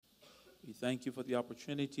We thank you for the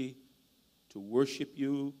opportunity to worship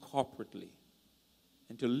you corporately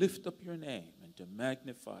and to lift up your name and to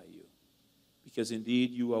magnify you, because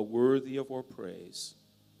indeed you are worthy of our praise.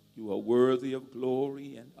 You are worthy of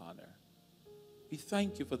glory and honor. We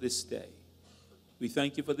thank you for this day. We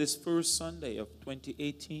thank you for this first Sunday of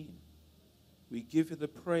 2018. We give you the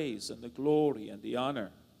praise and the glory and the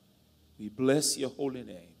honor. We bless your holy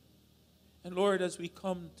name. And Lord, as we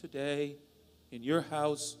come today in your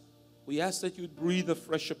house, we ask that you'd breathe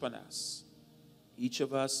afresh upon us. Each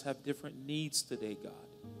of us have different needs today, God.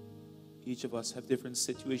 Each of us have different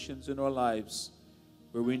situations in our lives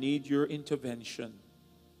where we need your intervention,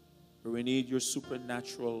 where we need your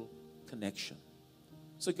supernatural connection.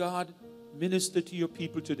 So God, minister to your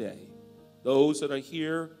people today, those that are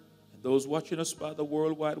here and those watching us by the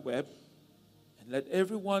World Wide Web, and let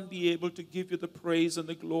everyone be able to give you the praise and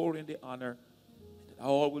the glory and the honor, and that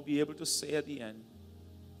all will be able to say at the end,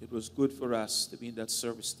 it was good for us to be in that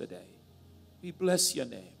service today. We bless your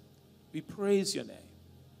name. We praise your name.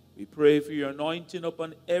 We pray for your anointing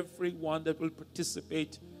upon everyone that will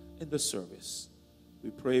participate in the service. We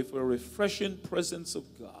pray for a refreshing presence of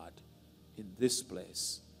God in this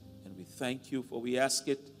place. And we thank you, for we ask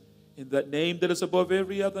it in that name that is above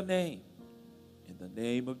every other name, in the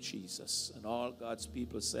name of Jesus. And all God's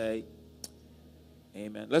people say,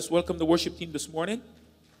 amen. Let's welcome the worship team this morning.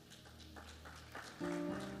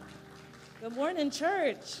 Good morning,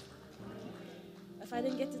 church. If I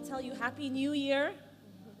didn't get to tell you Happy New Year,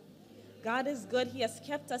 God is good. He has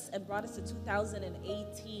kept us and brought us to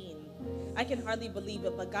 2018. I can hardly believe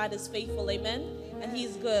it, but God is faithful, amen? And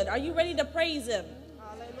he's good. Are you ready to praise him?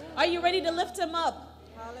 Hallelujah. Are you ready to lift him up?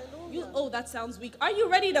 Hallelujah. Oh, that sounds weak. Are you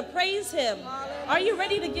ready to praise him? Hallelujah. Are you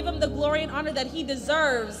ready to give him the glory and honor that he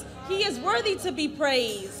deserves? He is worthy to be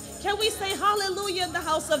praised. Can we say hallelujah in the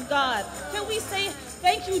house of God? Can we say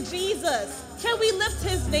thank you, Jesus? Can we lift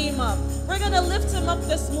his name up? We're going to lift him up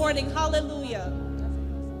this morning. Hallelujah.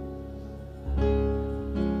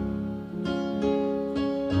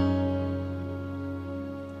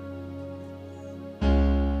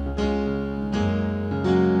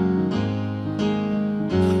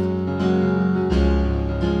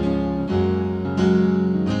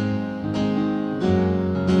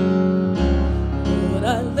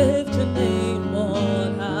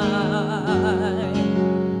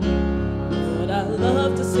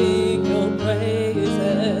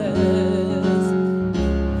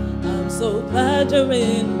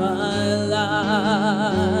 In my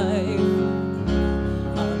life,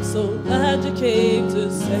 I'm so glad you came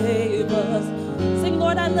to save us. Sing,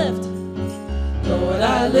 Lord, I lift. Lord,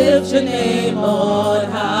 I lift your name on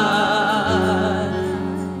high.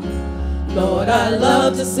 Lord, I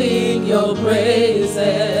love to sing your praises.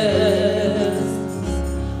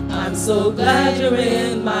 I'm so glad you're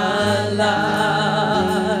in my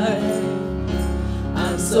life.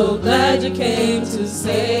 I'm so glad you came to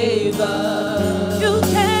save us.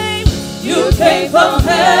 You came from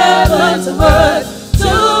heaven to earth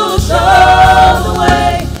to show the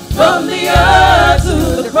way, from the earth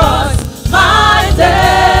to the cross. My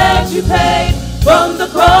debt you paid, from the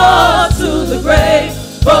cross to the grave,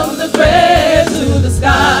 from the grave to the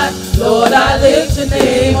sky. Lord, I lift your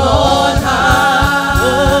name on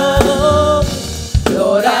high. Oh,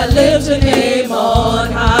 Lord, I lift your name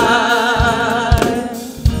on high.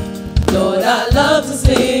 Lord, I love to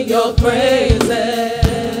sing your praises.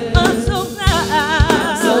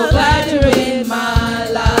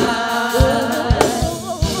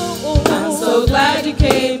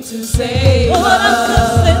 To save us.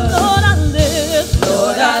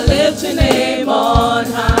 Lord, I lift your name on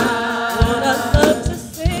high. Lord, I love to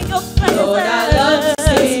sing your praises. Lord, I love to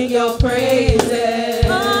sing your praises.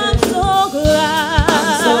 I'm so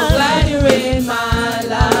glad you're in my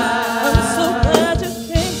life. I'm so glad you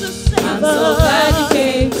came to save us. I'm so glad you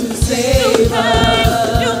came to save us.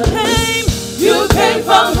 You came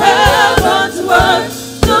from heaven to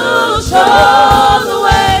earth to show the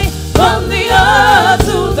way, from the earth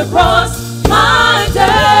to the cross. My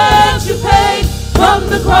debt you paid, from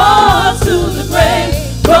the cross to the grave,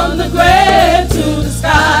 from the grave to the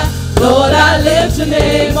sky. Lord, I lift your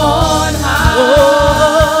name on high.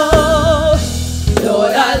 Oh,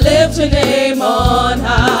 Lord, I lift your name on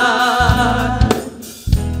high.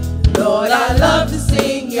 Lord, I love to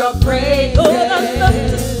sing your praises. Lord, I love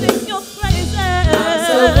to sing your praises. I'm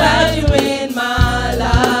so glad you're in my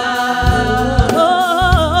life.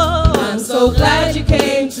 I'm so glad you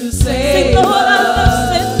came to save us. Lord,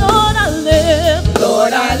 I lift.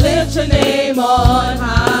 Lord, I lift your name on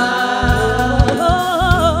high.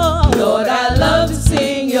 Lord, I love to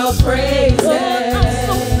sing your praises. I'm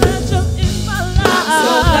so glad you're in my life. I'm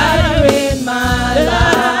so glad you're in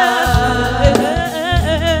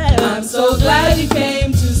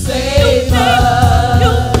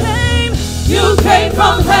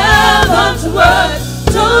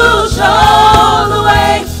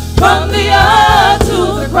From the earth to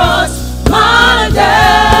the cross, my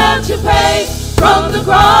debt you paid. From the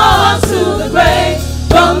cross to the grave,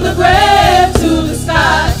 from the grave to the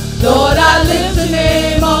sky. Lord, I lift your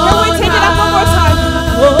name on high. Can we take it up one more time?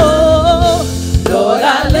 Oh, Lord,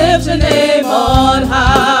 I lift your name on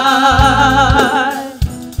high.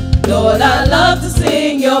 Lord, I love to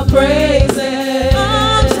sing your praises.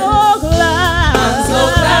 I'm so glad. I'm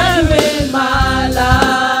so glad you're in my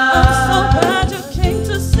life. I'm so glad you came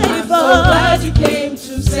to save us. I'm so glad you came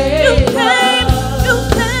to save us.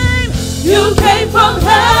 You came from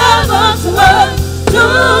heaven to earth to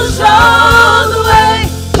show the way.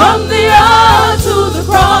 From the earth to the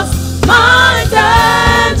cross, my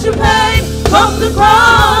debt you paid. From the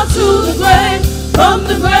cross to the grave, from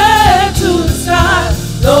the grave to the sky.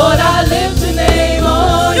 Lord, I lift your name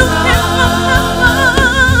on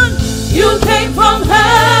high. You came from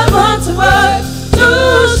heaven to earth to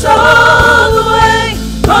show the way.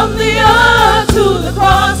 From the earth to the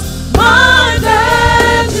cross, my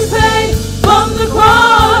debt you paid. From the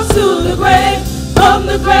cross to the grave, from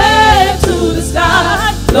the grave to the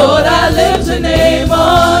sky. Lord, I lift your name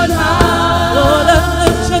on high. Lord, I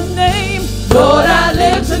lift your name. Lord, I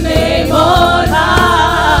lift your name on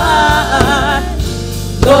high.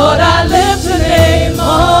 Lord, I lift your name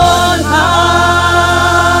on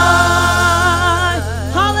high.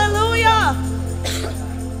 Hallelujah.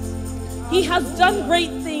 He has done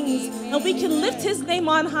great things, and we can lift his name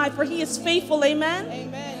on high, for he is faithful.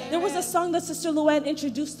 Amen. There was a song that Sister Lwobc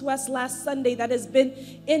introduced to us last Sunday that has been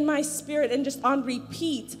in my spirit and just on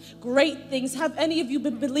repeat. Great things. Have any of you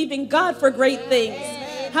been believing God for great things?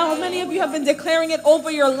 How many of you have been declaring it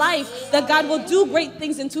over your life that God will do great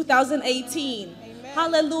things in 2018?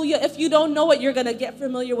 Hallelujah. If you don't know it, you're going to get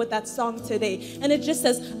familiar with that song today. And it just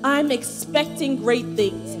says, I'm expecting great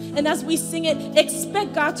things. And as we sing it,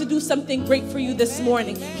 expect God to do something great for you this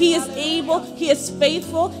morning. He is able, he is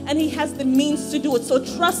faithful, and he has the means to do it. So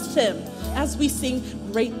trust him as we sing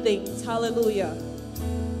great things. Hallelujah.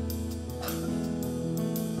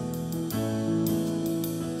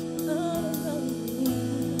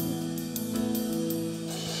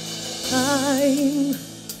 I'm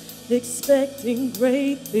expecting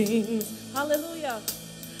great things. Hallelujah.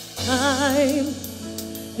 I'm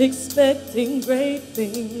expecting great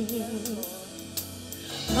things.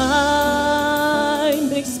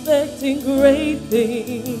 I'm expecting great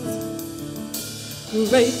things.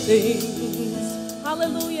 Great things.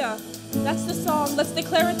 Hallelujah. That's the song. Let's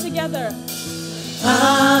declare it together.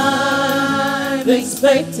 I'm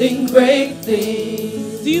expecting great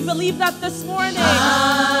things. Do you believe that this morning?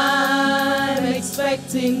 I'm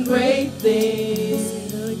expecting great things.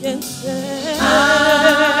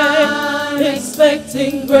 I'm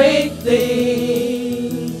expecting great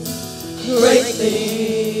things. Great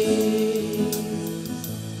things.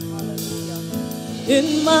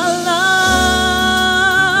 In my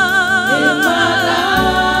life. In my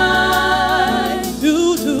life.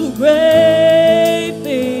 You do great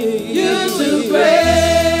things. You do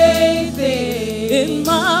great things. In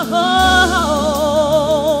my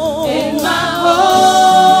home. In my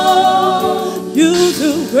home. You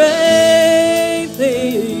do great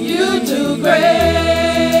things. You do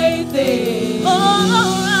great things. All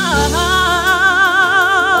around.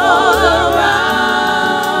 All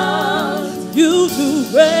around. You do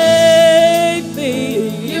great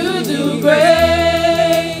things. You do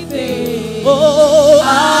great things. Oh,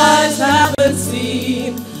 Eyes haven't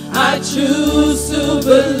seen. I choose to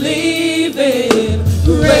believe in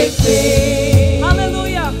great things.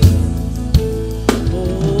 hallelujah.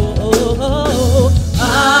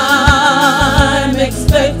 I'm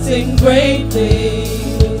expecting great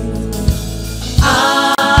things.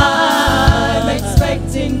 I'm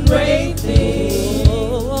expecting great things.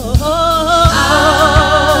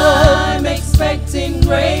 I'm expecting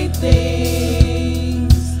great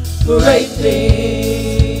things. Great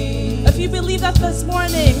things. If you believe that this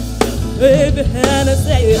morning, wave your hand and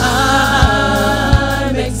say,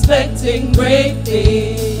 I'm expecting great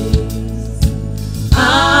things.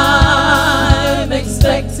 I'm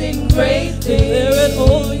expecting great declare it things.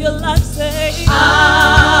 over your life, say,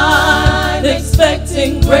 I'm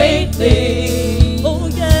expecting great things. oh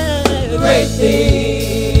yeah, Great things.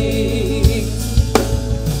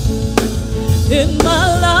 in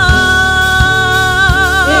my life.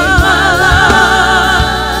 In my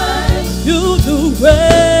life. You do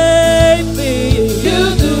great things.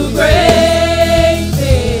 You do great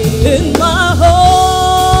things. In my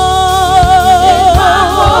home. In my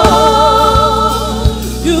home.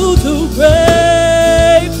 You do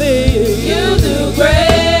great things. You do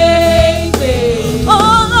great things.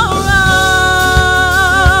 All around.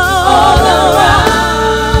 All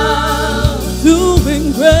around.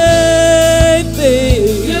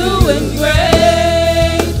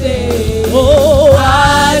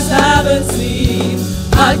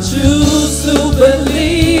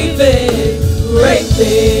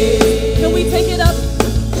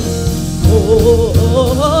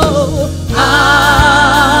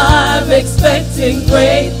 expecting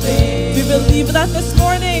great things. We believe that this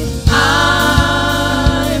morning.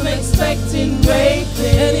 I'm expecting great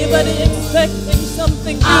things. Anybody expecting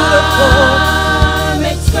something beautiful? I'm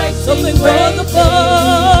expecting something great wonderful.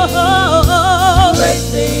 Great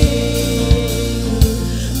things.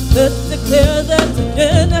 Let's declare that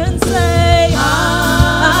again and say,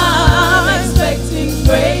 I'm expecting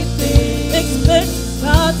great things. Expect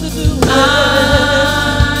God to do it.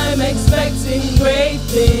 I'm expecting great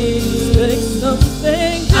things. Expect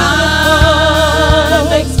something beautiful.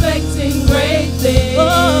 I'm expecting great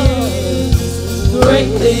things.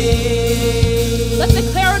 Great things. Let's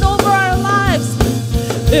declare it over our lives.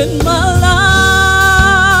 In my life,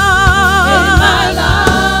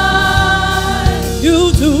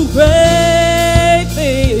 you do great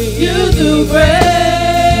things. You do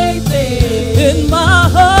great things. In my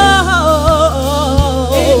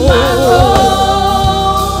home,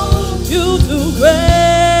 you do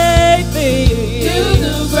great things. You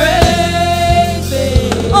do great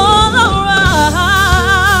things. All around,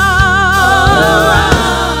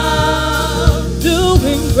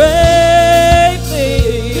 doing great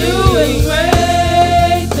things. Doing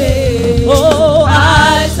great things. Oh,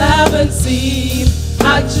 eyes haven't seen.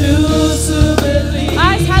 I choose to believe.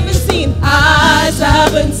 Eyes haven't seen. Eyes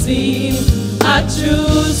haven't seen. I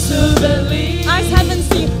choose to believe. Eyes haven't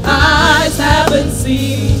seen. Eyes haven't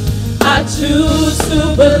seen. I choose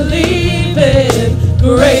to believe in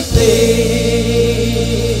great things.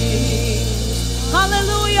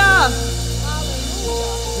 Hallelujah.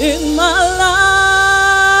 In my life,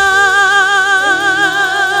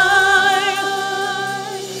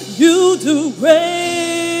 you do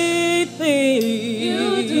great things.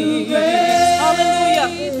 You do great Hallelujah.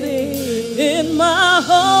 things. In my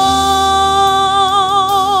home.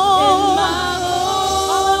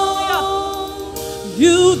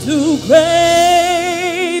 You do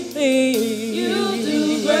great things. You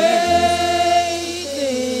do great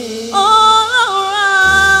things. All around.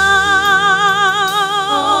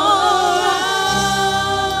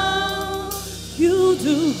 You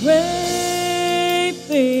do great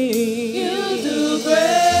things. You do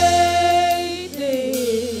great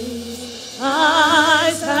things.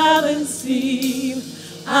 Eyes haven't seen.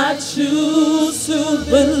 I choose to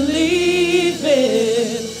believe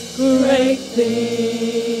in great things.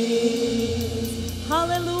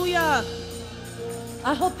 Hallelujah.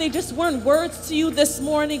 I hope they just weren't words to you this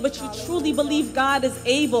morning, but you truly believe God is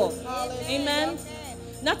able. Amen.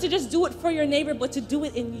 Not to just do it for your neighbor, but to do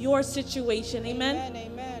it in your situation. Amen.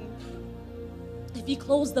 Amen. If he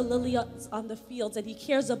clothes the lilies on the fields and he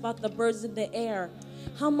cares about the birds in the air,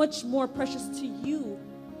 how much more precious to you,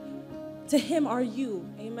 to him are you.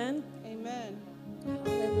 Amen. Amen.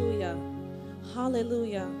 Hallelujah.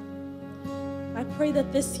 Hallelujah. I pray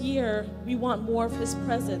that this year we want more of his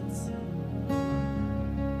presence.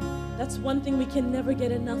 That's one thing we can never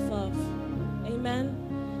get enough of. Amen.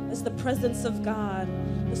 Is the presence of God.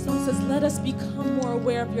 The song says, let us become more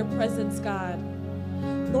aware of your presence, God.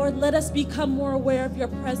 Lord, let us become more aware of your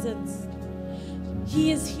presence.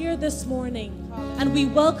 He is here this morning, and we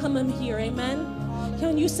welcome him here. Amen.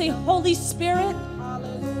 Can you say, Holy Spirit?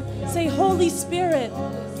 Say, Holy Spirit,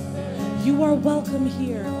 you are welcome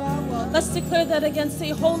here. Let's declare that again. Say,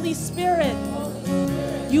 Holy Spirit,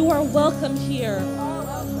 you are welcome here.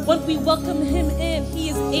 When we welcome him in, he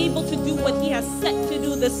is able to do what he has set to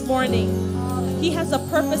do this morning. He has a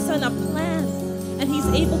purpose and a plan, and he's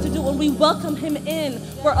able to do it. When we welcome him in,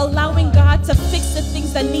 we're allowing God to fix the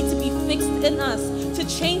things that need to be fixed in us, to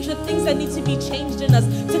change the things that need to be changed in us,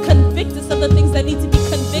 to convict us of the things that need to be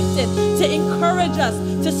convicted, to encourage us,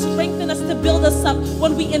 to strengthen us, to build us up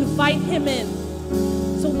when we invite him in.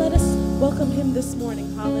 So let us welcome him this morning.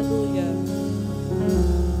 Hallelujah.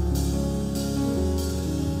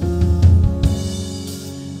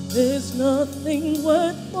 There's nothing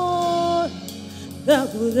worth more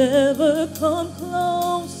that would ever come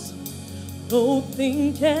close.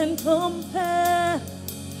 Nothing can compare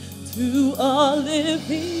to our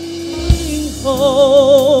living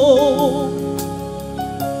hope.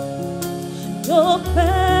 Your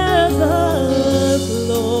presence,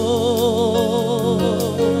 Lord.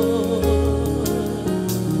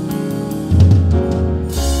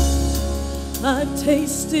 I've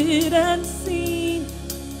tasted and seen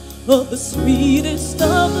of the sweetest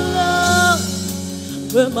of love,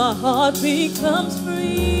 where my heart becomes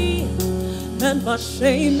free and my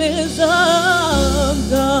shame is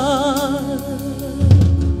undone.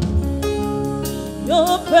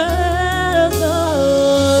 Your presence,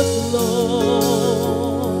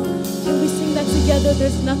 Lord. Can we sing that together?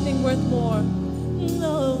 There's nothing worth more.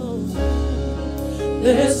 No.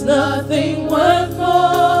 There's nothing worth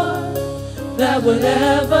more that would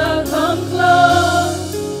ever come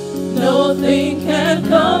close. Nothing can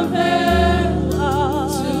compare to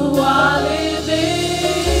our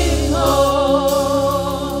living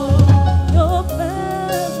hope. Your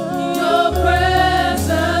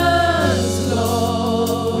presence,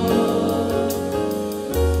 Lord.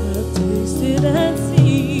 I've tasted and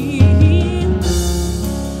seen.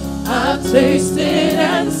 I've tasted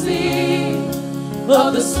and seen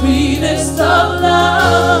of the sweetest of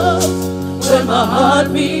love, when my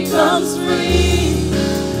heart becomes free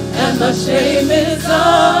and my shame is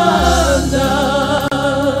undone.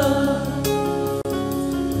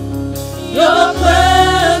 Your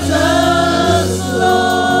presence,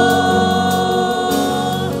 Lord.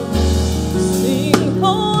 Sing,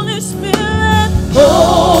 Holy Spirit,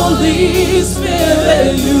 Holy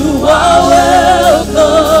Spirit, you are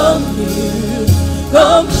welcome here.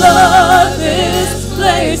 Come flood this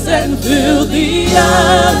place and fill the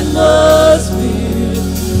atmosphere.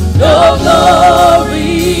 Your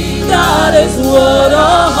glory, God, is what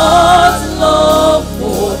our hearts long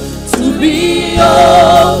for, to be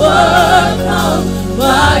overcome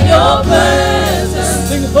by your presence.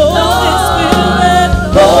 Sing, Holy Spirit,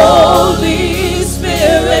 Holy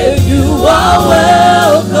Spirit, you are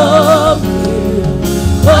welcome here.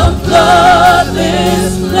 Come flood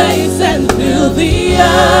this place and fill the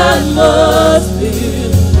atmosphere.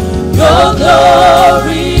 Your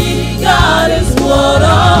glory, God, is what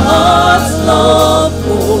our hearts long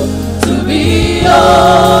for, to be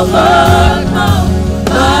overcome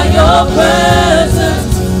by your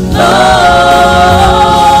presence,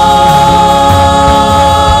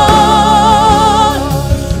 Lord.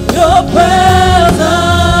 Your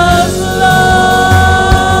presence, Lord.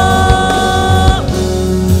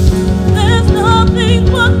 There's nothing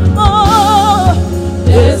but more.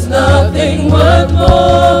 There's nothing but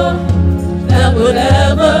more that would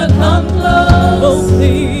ever come close.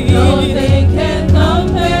 Nothing can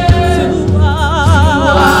compare to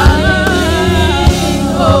our living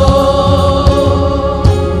hope.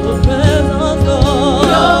 Your presence, Lord.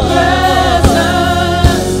 Your presence,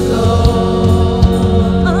 Lord.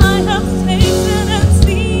 I have tasted and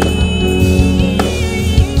seen.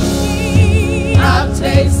 I've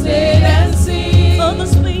tasted and seen of the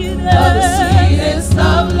sweetest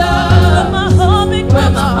of love.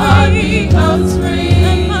 When my heart becomes free,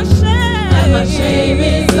 and my shame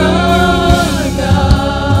is undone.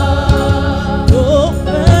 Your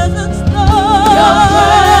presence, Lord. Your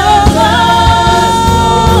presence,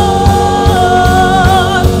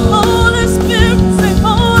 Lord. Holy Spirit, say,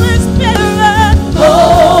 Holy Spirit.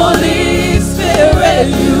 Holy Spirit,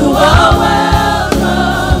 you are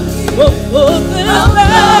welcome.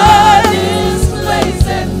 This place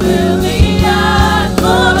and fill the atmosphere.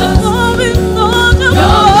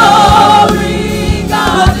 Your glory,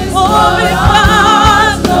 God, is what our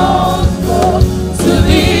hearts long for, to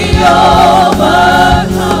be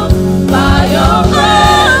overcome by your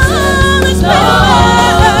presence, Lord.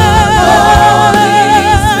 Holy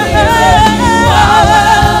Spirit, you are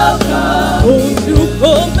welcome. Won't you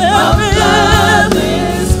come and fill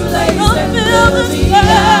this place and fill the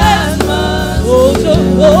atmosphere? Oh, your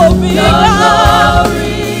glory,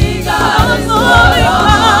 God, is what our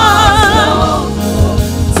hearts long for,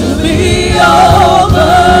 to be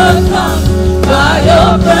overcome by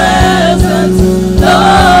your presence,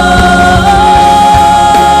 Lord.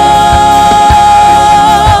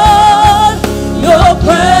 Your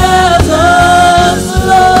presence,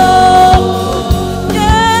 Lord.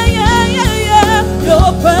 Yeah, yeah, yeah, yeah. Your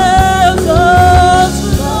presence,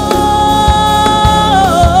 Lord.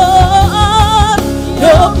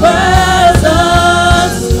 Your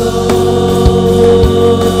presence, Lord.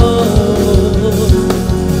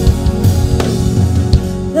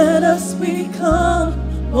 Let us become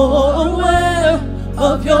more aware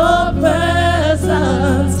of your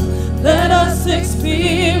presence. Let us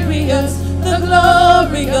experience the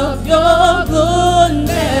glory of your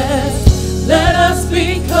goodness. Let us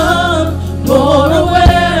become more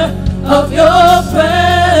aware of your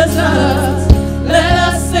presence. Let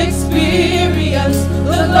us experience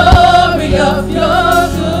the glory of your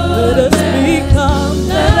goodness.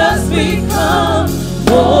 Let us become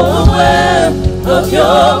more aware of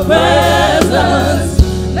your presence.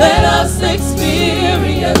 Let us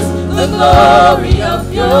experience the glory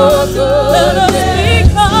of your goodness.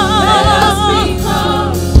 Let us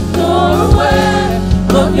become more aware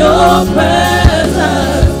of your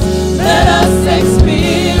presence. Let us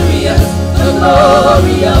experience the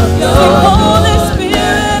glory of your Holy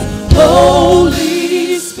Spirit.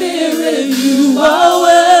 Holy Spirit, you are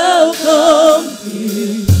welcome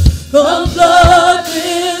here. Come flood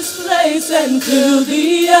this place and fill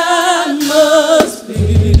the atmosphere.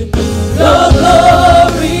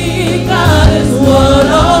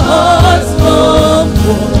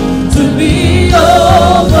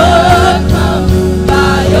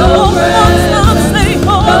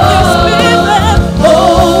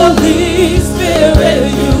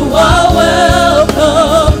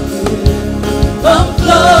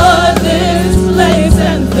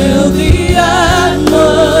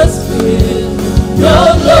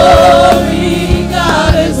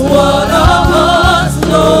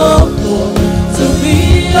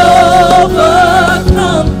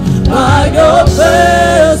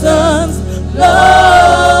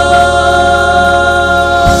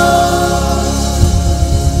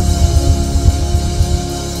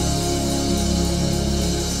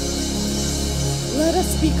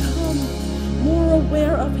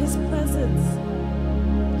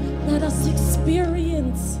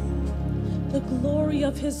 The glory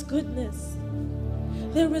of his goodness.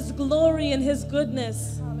 There is glory in his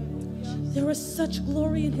goodness. There is such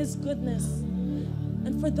glory in his goodness.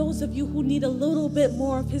 And for those of you who need a little bit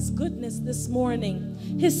more of his goodness this morning,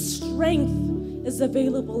 his strength is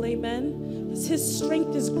available, amen? His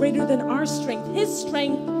strength is greater than our strength. His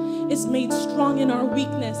strength is made strong in our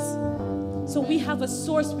weakness. So we have a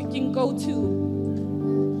source we can go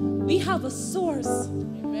to. We have a source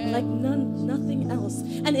like nothing else.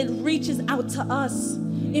 And it reaches out to us.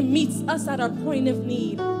 It meets us at our point of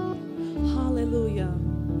need. Hallelujah.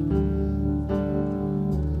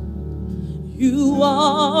 You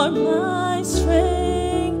are my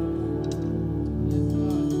strength,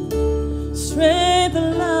 strength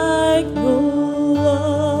like no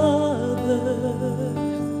other,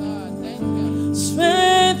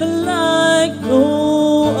 strength like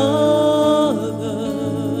no other,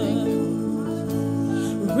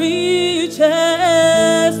 reaches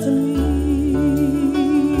to me.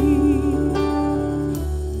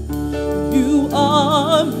 You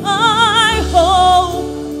are my hope.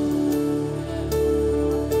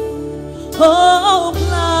 Hope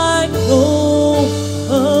like no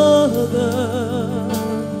other.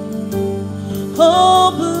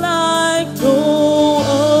 Hope like no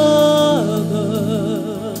other.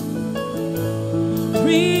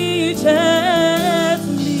 Reaches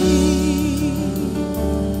me.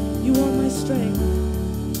 You are my strength.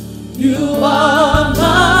 You are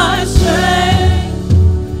my strength.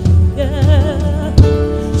 Yeah.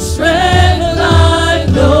 Strength like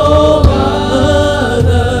no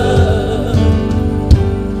other.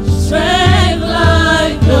 Strength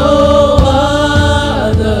like no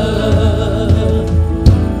other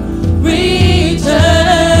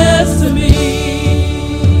reaches to me.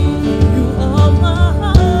 You are my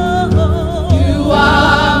hope. You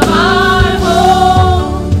are my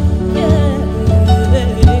hope. Yeah.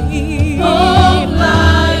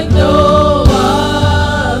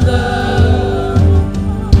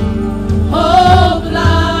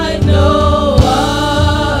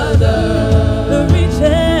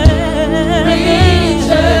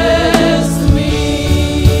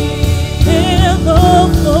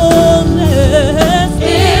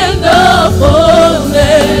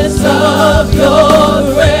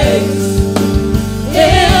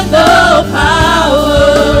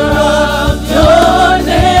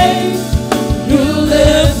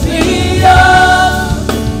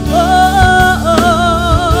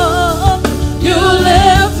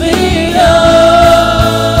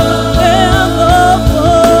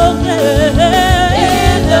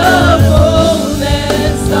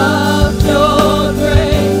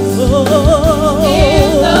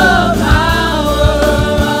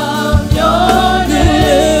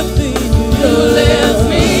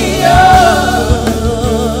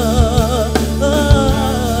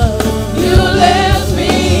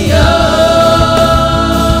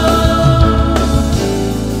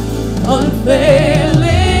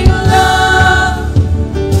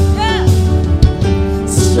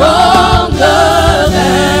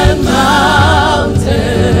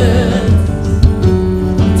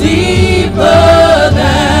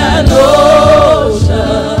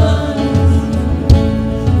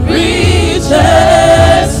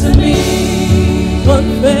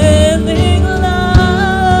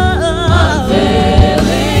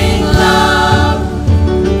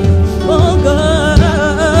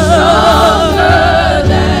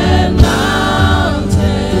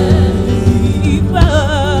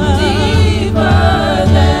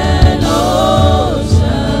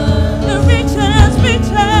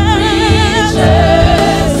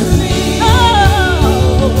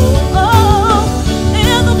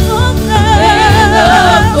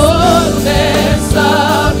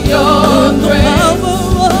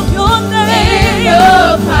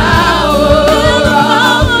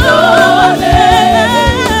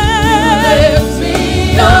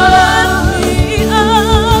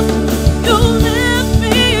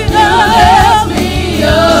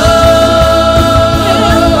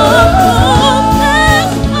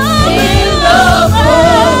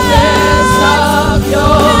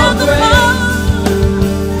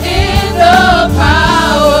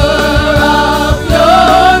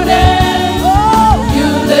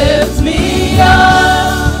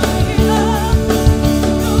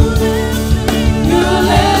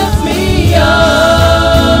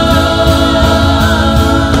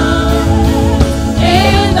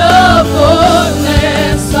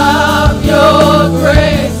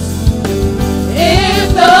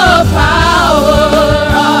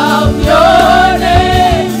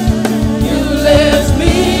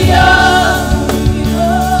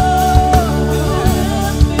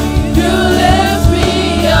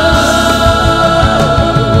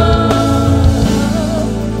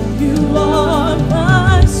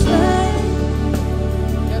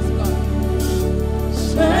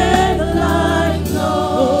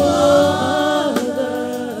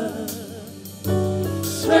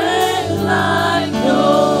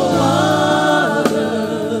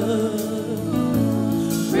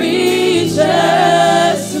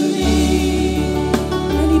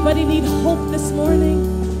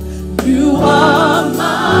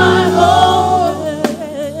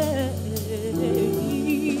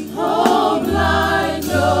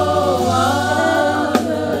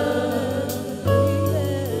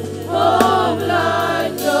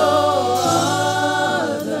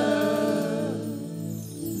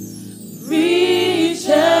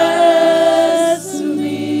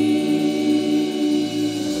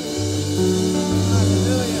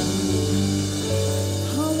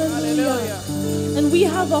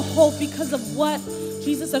 because of what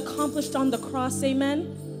Jesus accomplished on the cross,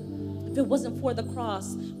 amen? If it wasn't for the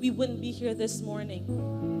cross, we wouldn't be here this morning.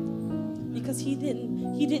 Because he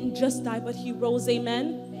didn't just die, but he rose,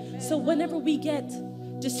 amen? So whenever we get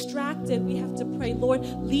distracted, we have to pray, Lord,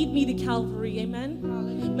 lead me to Calvary,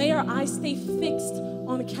 amen? May our eyes stay fixed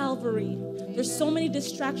on Calvary. There's so many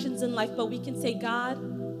distractions in life, but we can say, God,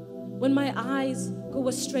 when my eyes go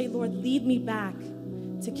astray, Lord, lead me back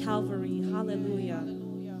to Calvary. Hallelujah.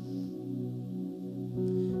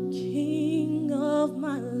 King of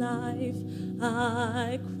my life,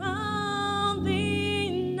 I crown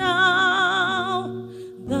thee now.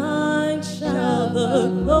 Thine shall the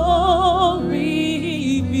glory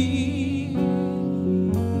be.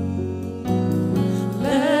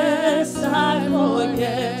 Lest I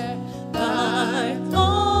forget thy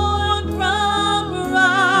thorn crown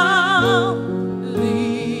brow,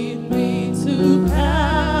 lead me to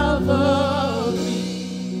Calvary.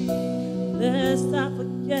 Lest I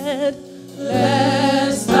forget,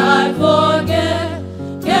 lest I forget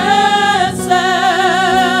Gethsemane,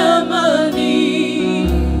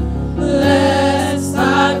 lest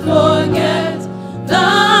I forget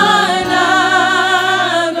thine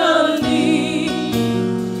agony,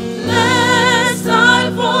 lest I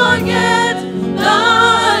forget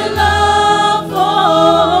thy love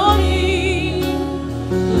for me.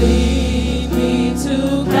 Lead me to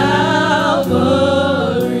Calvary.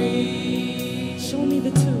 Show me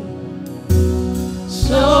the tomb.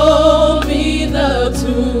 Show me the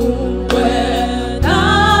tomb where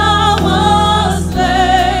thou wast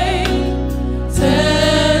laid,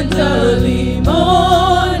 tenderly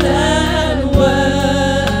mourned and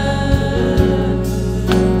wept.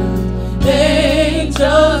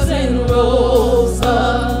 Angels in robes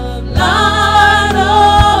of light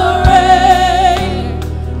array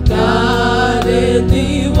guarded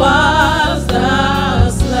thee whilst thou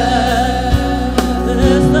slept.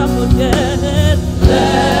 Lest I forget,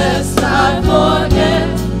 lest I forget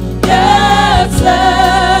Gethsemane,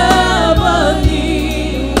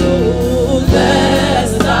 oh,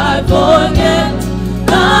 lest I forget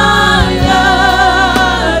thine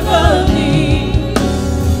agony,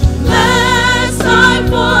 lest I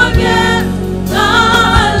forget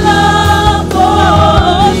thy love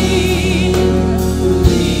for me.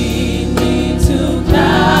 Lead me to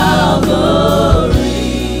Calvary.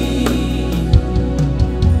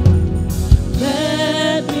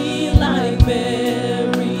 Let me like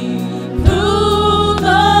Mary through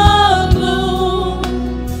the gloom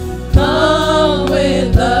come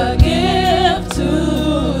with a gift to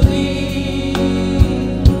thee.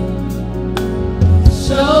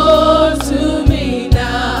 Show to me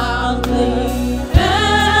now the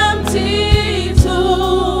empty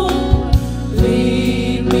tomb.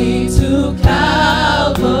 Lead me to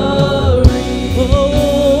Calvary.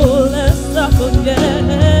 Oh, lest I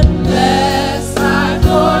forget, lest I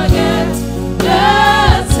forget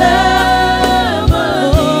Gethsemane,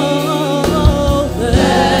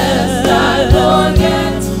 lest I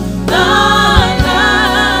forget thine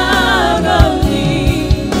agony,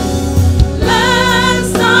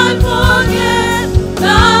 lest I forget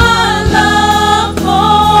thy love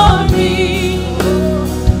for me.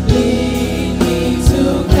 Lead me to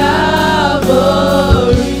Calvary.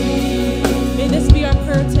 May this be our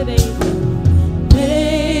prayer today.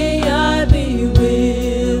 May I be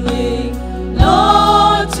willing,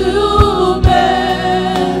 Lord, to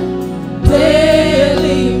bear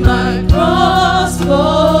daily my cross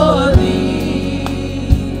for thee.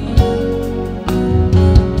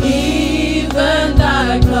 Even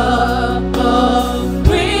thy cup of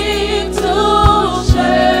grief to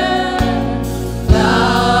share,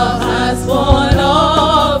 thou hast borne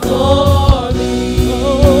all for me.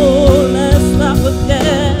 Oh, lest I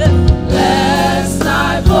forget, lest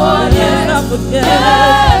I forget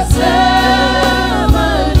Gethsemane,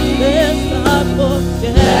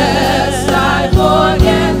 lest I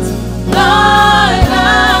forget thine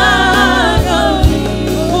agony,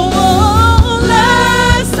 oh,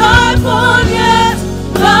 lest I forget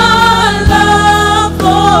thy love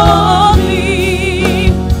for me.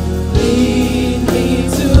 Lead me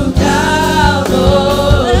to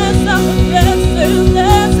Calvary. Lest I forget,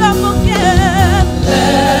 lest I forget,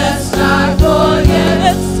 lest I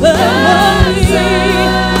forget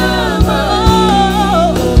Gethsemane.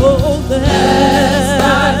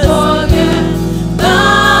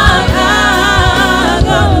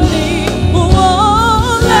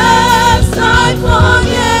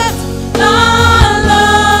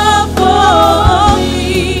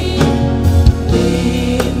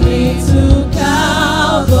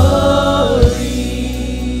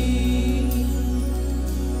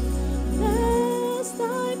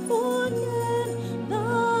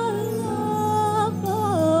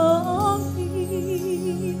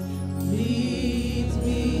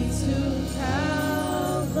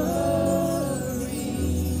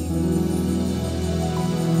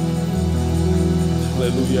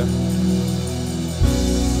 Hallelujah.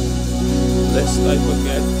 Lest I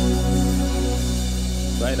forget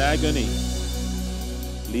thine agony,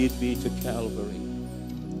 lead me to Calvary.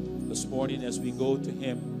 This morning as we go to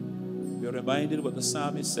him, we are reminded what the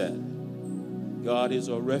psalmist said. God is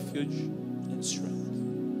our refuge and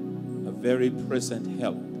strength, a very present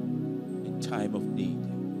help in time of need.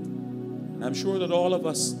 And I'm sure that all of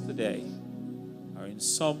us today are in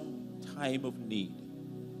some time of need.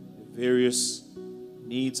 Various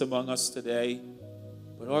needs among us today,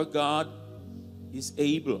 but our God is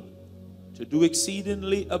able to do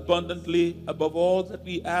exceedingly abundantly above all that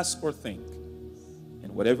we ask or think.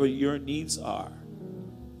 And whatever your needs are,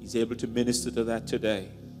 he's able to minister to that today.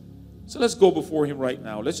 So let's go before him right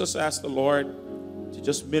now. Let's just ask the Lord to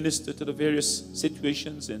just minister to the various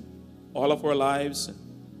situations in all of our lives and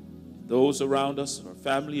those around us, our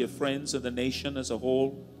family, our friends, and the nation as a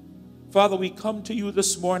whole. Father, we come to you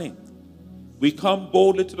this morning. We come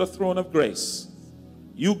boldly to the throne of grace.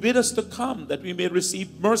 You bid us to come that we may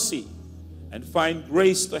receive mercy and find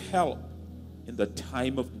grace to help in the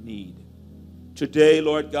time of need. Today,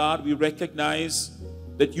 Lord God, we recognize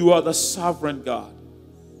that you are the sovereign God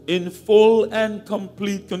in full and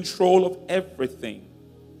complete control of everything.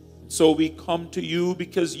 So we come to you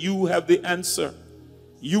because you have the answer.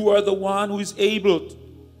 You are the one who is able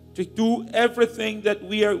to do everything that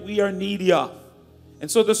we are needy of. And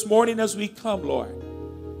so this morning as we come, Lord,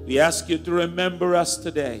 we ask you to remember us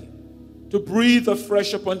today, to breathe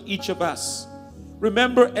afresh upon each of us.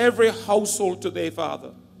 Remember every household today, Father.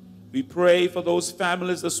 We pray for those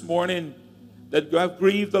families this morning that have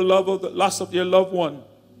grieved the loss of their loved one.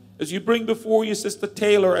 As you bring before you Sister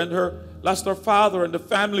Taylor and her lost her father and the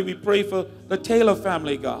family, we pray for the Taylor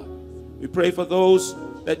family, God. We pray for those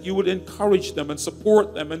that you would encourage them and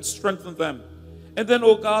support them and strengthen them. And then,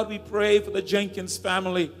 oh God, we pray for the Jenkins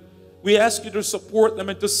family. We ask you to support them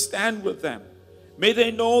and to stand with them. May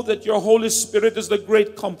they know that your Holy Spirit is the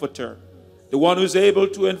great comforter, the one who's able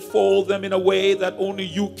to enfold them in a way that only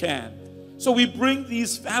you can. So we bring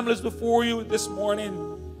these families before you this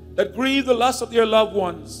morning that grieve the loss of their loved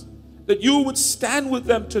ones, that you would stand with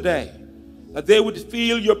them today, that they would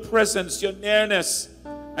feel your presence, your nearness,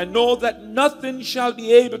 and know that nothing shall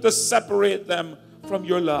be able to separate them from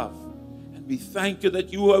your love. And we thank you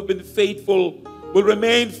that you have been faithful, will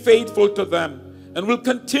remain faithful to them, and will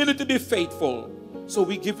continue to be faithful. So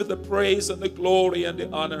we give you the praise and the glory and the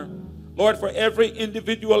honor. Lord, for every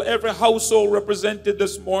individual, every household represented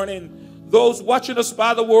this morning, those watching us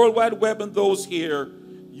by the World Wide Web and those here,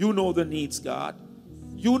 you know the needs, God.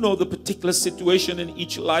 You know the particular situation in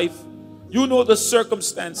each life. You know the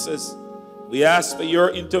circumstances. We ask for your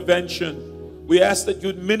intervention. We ask that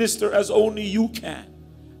you'd minister as only you can,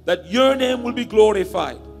 that your name will be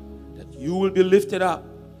glorified, that you will be lifted up,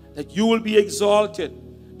 that you will be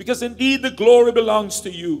exalted, because indeed the glory belongs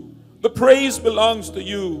to you. The praise belongs to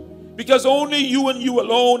you, because only you and you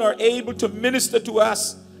alone are able to minister to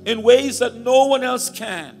us in ways that no one else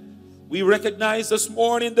can. We recognize this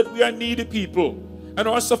morning that we are needy people, and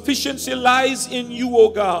our sufficiency lies in you, O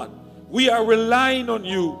God. We are relying on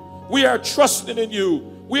you. We are trusting in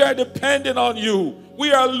you. We are dependent on you.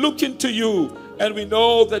 We are looking to you, and we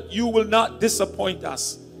know that you will not disappoint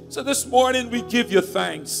us. So this morning we give you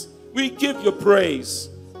thanks. We give you praise.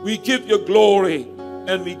 We give you glory,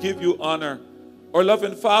 and we give you honor. Our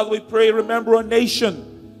loving Father, we pray, remember our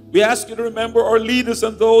nation. We ask you to remember our leaders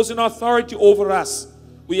and those in authority over us.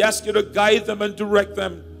 We ask you to guide them and direct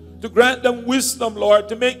them, to grant them wisdom, Lord,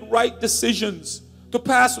 to make right decisions, to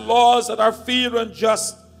pass laws that are fair and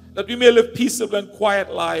just, that we may live peaceable and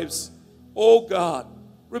quiet lives. Oh God,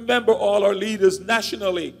 remember all our leaders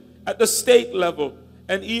nationally, at the state level,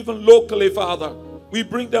 and even locally, Father. We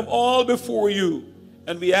bring them all before you,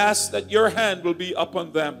 and we ask that your hand will be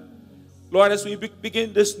upon them. Lord, as we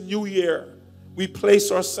begin this new year, we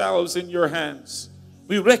place ourselves in your hands.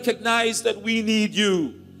 We recognize that we need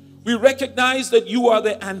you. We recognize that you are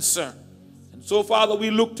the answer. And so, Father,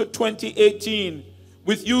 we look to 2018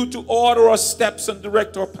 with you to order our steps and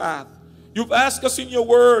direct our path. You've asked us in your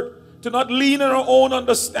word to not lean on our own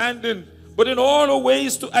understanding, but in all our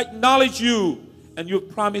ways to acknowledge you. And you've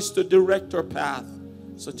promised to direct our path.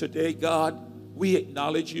 So today, God, we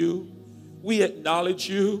acknowledge you. We acknowledge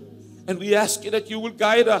you. And we ask you that you will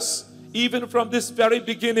guide us, even from this very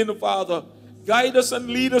beginning, Father. Guide us and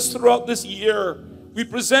lead us throughout this year. We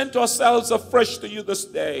present ourselves afresh to you this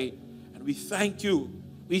day. And we thank you.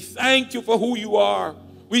 We thank you for who you are.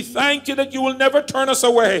 We thank you that you will never turn us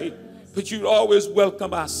away, but you always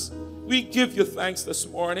welcome us. We give you thanks this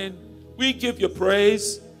morning. We give you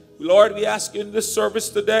praise. Lord, we ask you in this service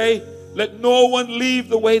today, let no one leave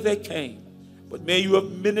the way they came. but may you have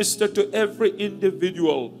ministered to every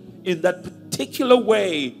individual in that particular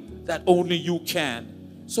way that only you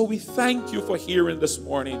can. So we thank you for hearing this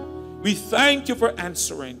morning. We thank you for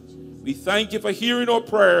answering. We thank you for hearing our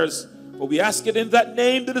prayers. For we ask it in that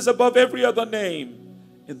name that is above every other name,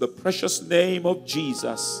 in the precious name of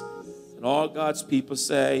Jesus. And all God's people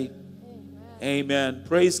say, amen.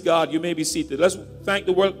 Praise God. You may be seated. Let's thank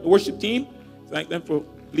the worship team. Thank them for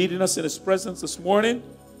leading us in His presence this morning.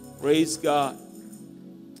 Praise God.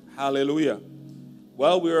 Hallelujah.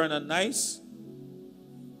 Well, we're in a nice,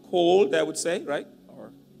 cold, I would say, right?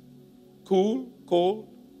 Or cool, cold.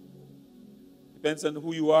 Depends on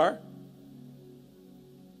who you are.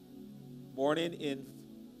 Morning in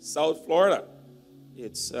South Florida.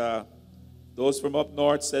 It's those from up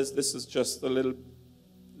north says this is just a little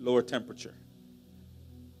lower temperature.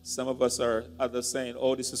 Some of us are others saying,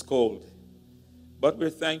 oh, this is cold. But we're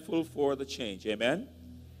thankful for the change. Amen.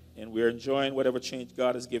 And we're enjoying whatever change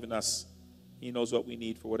God has given us. He knows what we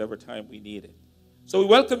need for whatever time we need it. So we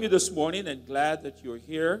welcome you this morning and glad that you're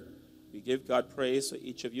here. We give God praise for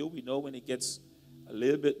each of you. We know when it gets a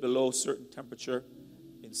little bit below a certain temperature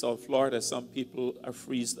in South Florida, some people are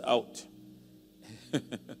freezed out.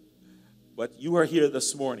 But you are here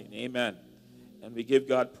this morning. Amen. And we give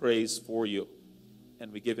God praise for you.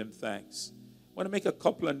 And we give Him thanks. I want to make a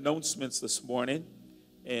couple of announcements this morning.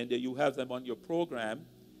 And you have them on your program.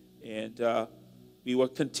 And we will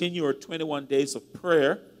continue our 21 days of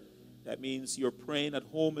prayer. That means you're praying at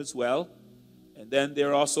home as well. And then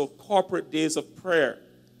there are also corporate days of prayer.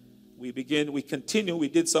 We continue. We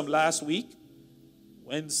did some last week.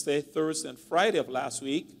 Wednesday, Thursday, and Friday of last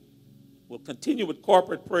week. We'll continue with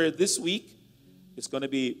corporate prayer this week. It's going to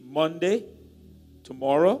be Monday,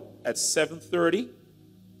 tomorrow at 7:30.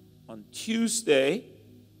 On Tuesday,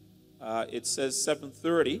 it says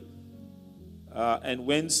 7:30. And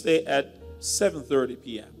Wednesday at 7:30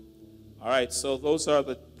 p.m. All right, so those are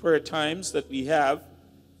the prayer times that we have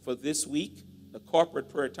for this week, the corporate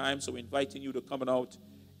prayer time. So we're inviting you to come out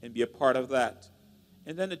and be a part of that.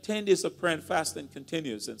 And then the 10 days of prayer and fasting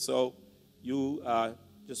continues. And so you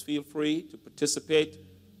just feel free to participate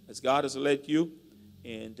as God has led you.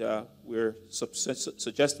 And we're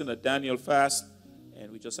suggesting a Daniel fast.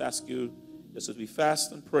 And we just ask you, just as we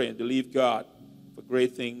fast and pray and believe God for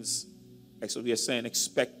great things, actually we are saying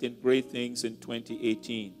expecting great things in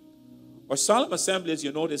 2018. Our solemn assembly, as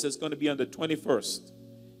you notice, is going to be on the 21st.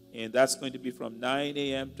 And that's going to be from 9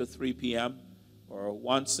 a.m. to 3 p.m. or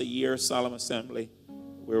once a year solemn assembly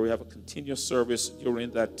where we have a continuous service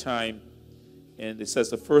during that time. And it says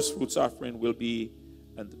the first fruits offering will be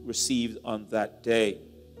received on that day.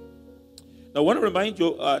 Now, I want to remind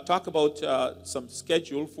you, talk about some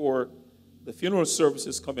schedule for the funeral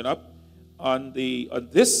services coming up. On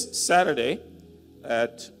this Saturday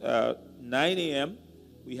at 9 a.m.,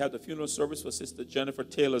 we have the funeral service for Sister Jennifer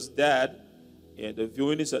Taylor's dad. And the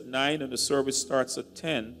viewing is at 9 and the service starts at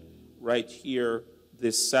 10 right here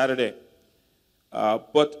this Saturday.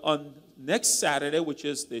 But on next Saturday, which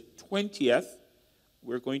is the 20th,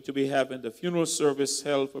 we're going to be having the funeral service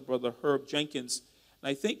held for Brother Herb Jenkins. And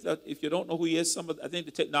I think that if you don't know who he is, I think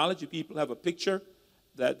the technology people have a picture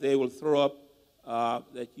that they will throw up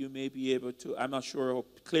that you may be able to, I'm not sure how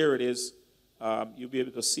clear it is, you'll be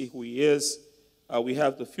able to see who he is. We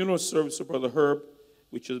have the funeral service for Brother Herb,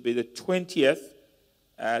 which will be the 20th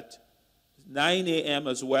at 9 a.m.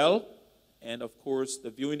 as well. And, of course, the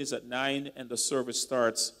viewing is at 9 and the service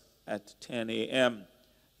starts at 10 a.m.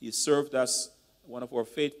 He served us, one of our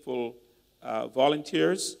faithful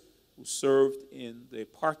volunteers who served in the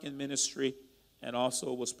parking ministry and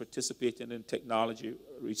also was participating in technology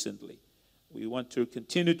recently. We want to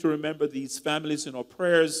continue to remember these families in our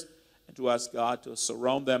prayers and to ask God to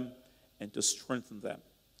surround them and to strengthen them.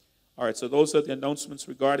 All right, so those are the announcements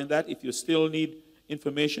regarding that. If you still need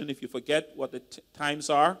information, if you forget what the times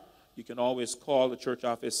are, you can always call the church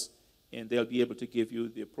office and they'll be able to give you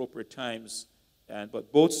the appropriate times.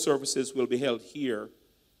 But both services will be held here.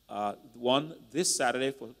 One this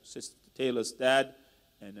Saturday for Sister Taylor's dad,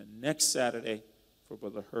 and the next Saturday for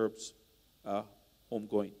Brother Herb's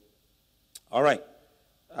homegoing. All right.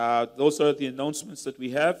 Those are the announcements that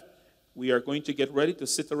we have. We are going to get ready to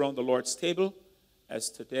sit around the Lord's table, as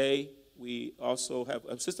today we also have,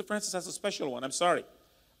 Sister Francis has a special one, I'm sorry.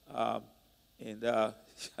 How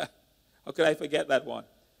could I forget that one?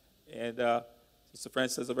 And Sister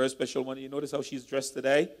Francis has a very special one. You notice how she's dressed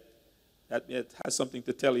today? That it has something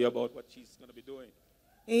to tell you about what she's going to be doing.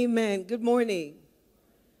 Amen. Good morning.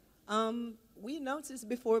 We announced this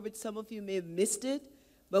before, but some of you may have missed it.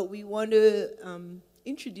 But we want to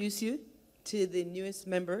introduce you to the newest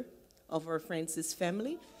member of our Francis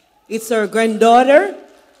family. It's our granddaughter,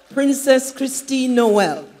 Princess Christine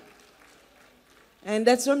Noel. And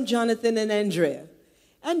that's from Jonathan and Andrea.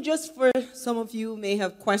 And just for some of you may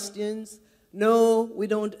have questions, no, we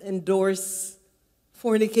don't endorse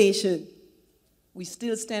fornication. We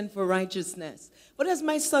still stand for righteousness. But as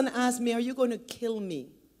my son asked me, are you going to kill me?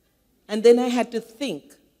 And then I had to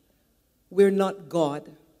think, we're not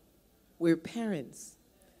God. We're parents.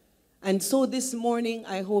 And so this morning,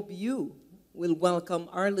 I hope you will welcome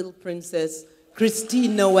our little princess,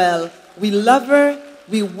 Christine Noel. We love her.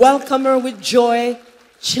 We welcome her with joy.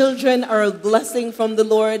 Children are a blessing from the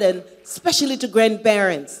Lord, and especially to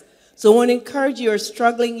grandparents. So I want to encourage you,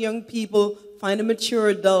 struggling young people, find a mature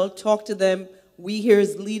adult, talk to them. We here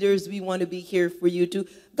as leaders, we want to be here for you too.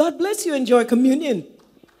 God bless you. Enjoy communion.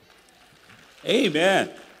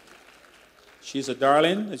 Amen. She's a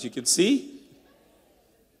darling, as you can see.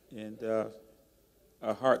 And a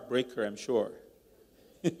heartbreaker, I'm sure.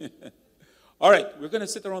 All right, we're going to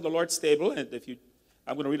sit around the Lord's table, and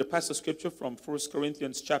I'm going to read a passage of scripture from 1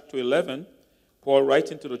 Corinthians chapter 11. Paul,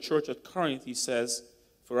 writing to the church at Corinth, he says,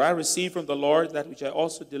 "For I received from the Lord that which I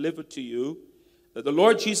also delivered to you, that the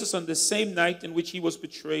Lord Jesus on the same night in which he was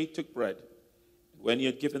betrayed took bread. When he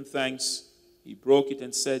had given thanks, he broke it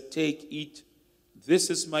and said, 'Take, eat. This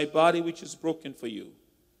is my body which is broken for you.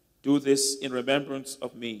 Do this in remembrance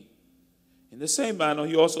of me.' In the same manner,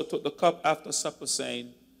 he also took the cup after supper,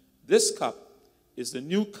 saying, 'This cup is the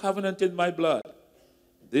new covenant in my blood.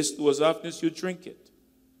 This do as often as you drink it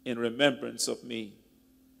in remembrance of me.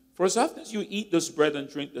 For as often as you eat this bread and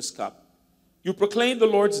drink this cup, you proclaim the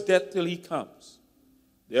Lord's death till he comes.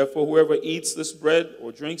 Therefore, whoever eats this bread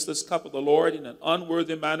or drinks this cup of the Lord in an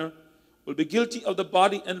unworthy manner will be guilty of the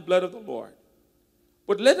body and blood of the Lord.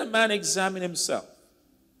 But let a man examine himself.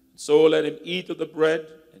 So let him eat of the bread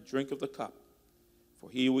and drink of the cup. For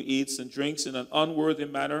he who eats and drinks in an unworthy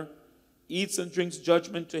manner eats and drinks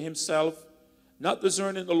judgment to himself, not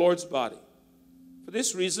discerning the Lord's body. For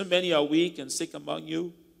this reason many are weak and sick among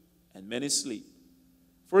you, and many sleep.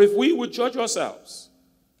 For if we would judge ourselves,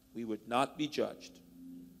 we would not be judged.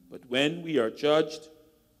 But when we are judged,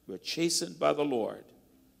 we are chastened by the Lord,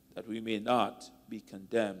 that we may not be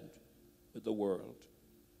condemned with the world."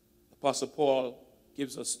 Apostle Paul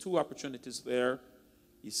gives us two opportunities there.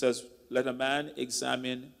 He says, let a man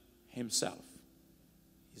examine himself.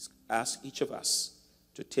 He's asked each of us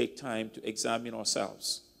to take time to examine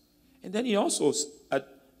ourselves. And then he also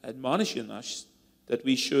admonishing us that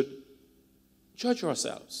we should judge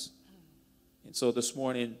ourselves. And so this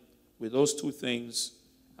morning, with those two things,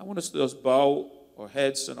 I want us to just bow our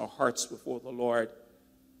heads and our hearts before the Lord.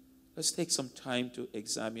 Let's take some time to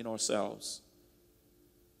examine ourselves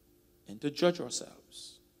and to judge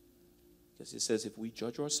ourselves. Because he says if we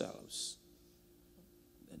judge ourselves,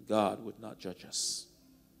 then God would not judge us.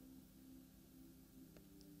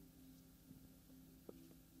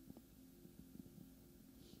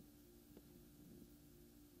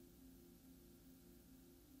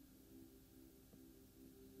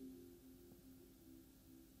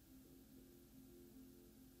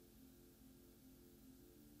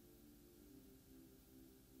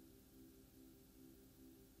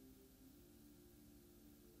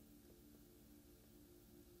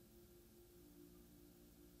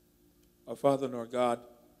 Our Father and our God,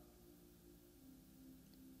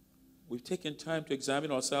 we've taken time to examine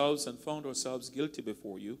ourselves and found ourselves guilty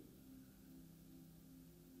before you.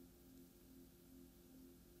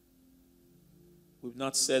 We've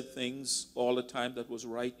not said things all the time that was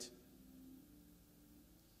right.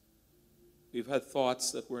 We've had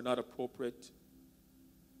thoughts that were not appropriate.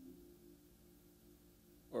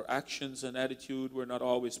 Our actions and attitude were not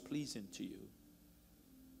always pleasing to you.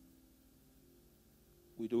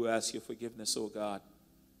 We do ask your forgiveness, O God.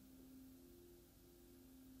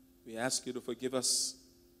 We ask you to forgive us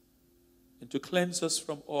and to cleanse us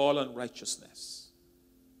from all unrighteousness.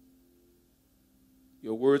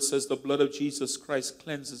 Your word says the blood of Jesus Christ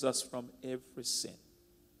cleanses us from every sin.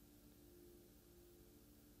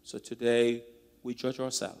 So today we judge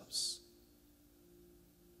ourselves.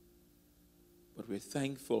 But we're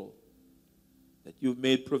thankful that you've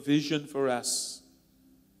made provision for us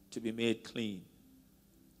to be made clean.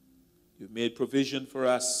 You've made provision for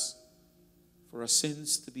us for our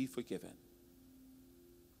sins to be forgiven.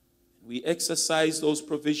 We exercise those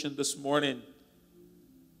provisions this morning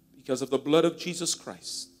because of the blood of Jesus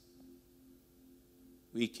Christ.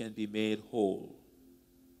 We can be made whole.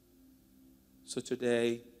 So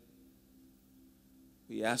today,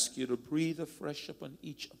 we ask you to breathe afresh upon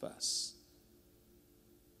each of us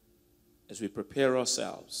as we prepare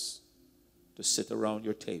ourselves to sit around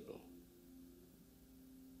your table.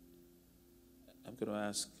 I'm going to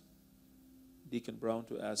ask Deacon Brown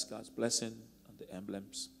to ask God's blessing on the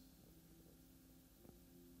emblems.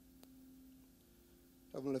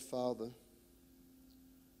 Heavenly Father,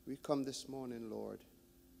 we come this morning, Lord,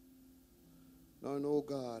 knowing, oh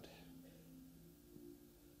God,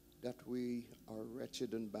 that we are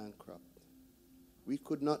wretched and bankrupt. We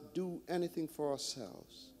could not do anything for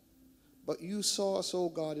ourselves. But you saw us, oh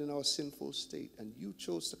God, in our sinful state, and you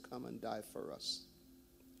chose to come and die for us.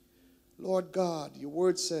 Lord God, your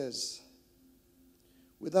word says,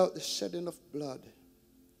 without the shedding of blood,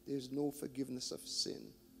 there is no forgiveness of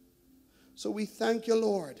sin. So we thank you,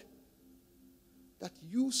 Lord, that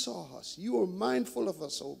you saw us. You were mindful of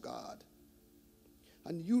us, oh God.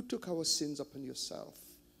 And you took our sins upon yourself.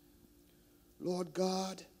 Lord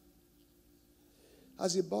God,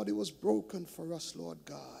 as your body was broken for us, Lord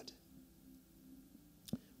God,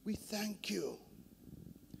 we thank you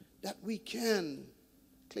that we can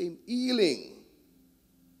claim healing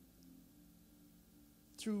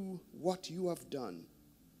through what you have done.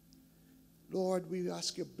 Lord, we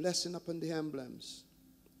ask your blessing upon the emblems.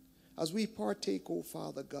 As we partake, oh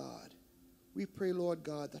Father God, we pray, Lord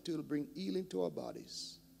God, that you will bring healing to our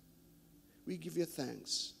bodies. We give you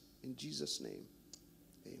thanks. In Jesus' name,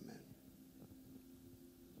 amen.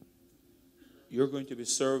 You're going to be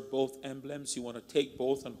served both emblems. You want to take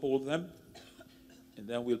both and hold them, and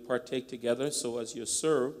then we'll partake together. So as you're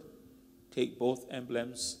served, take both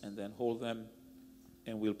emblems and then hold them,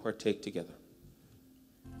 and we'll partake together.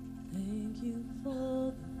 Thank you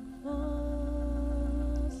for the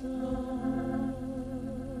cross, Lord.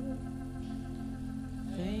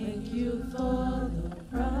 Thank you for the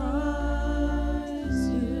price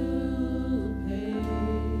you paid,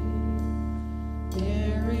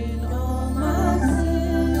 bearing all my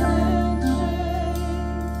sin and shame.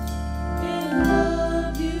 In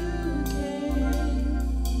love you came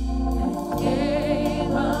and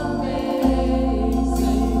gave amazing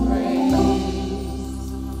grace.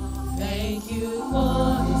 Thank you for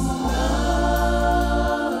this love,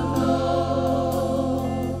 Lord.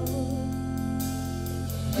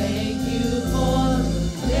 Thank you for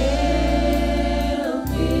the day of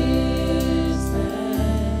business.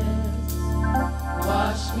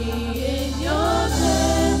 Wash me in your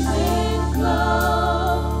cleansing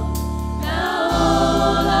flow. Now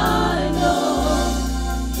all I know,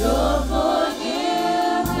 your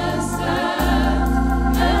forgiveness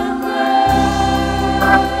and grace.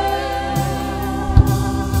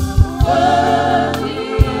 Worthy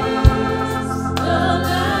is the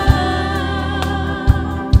Lamb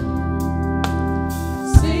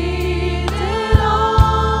seated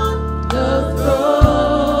on the throne.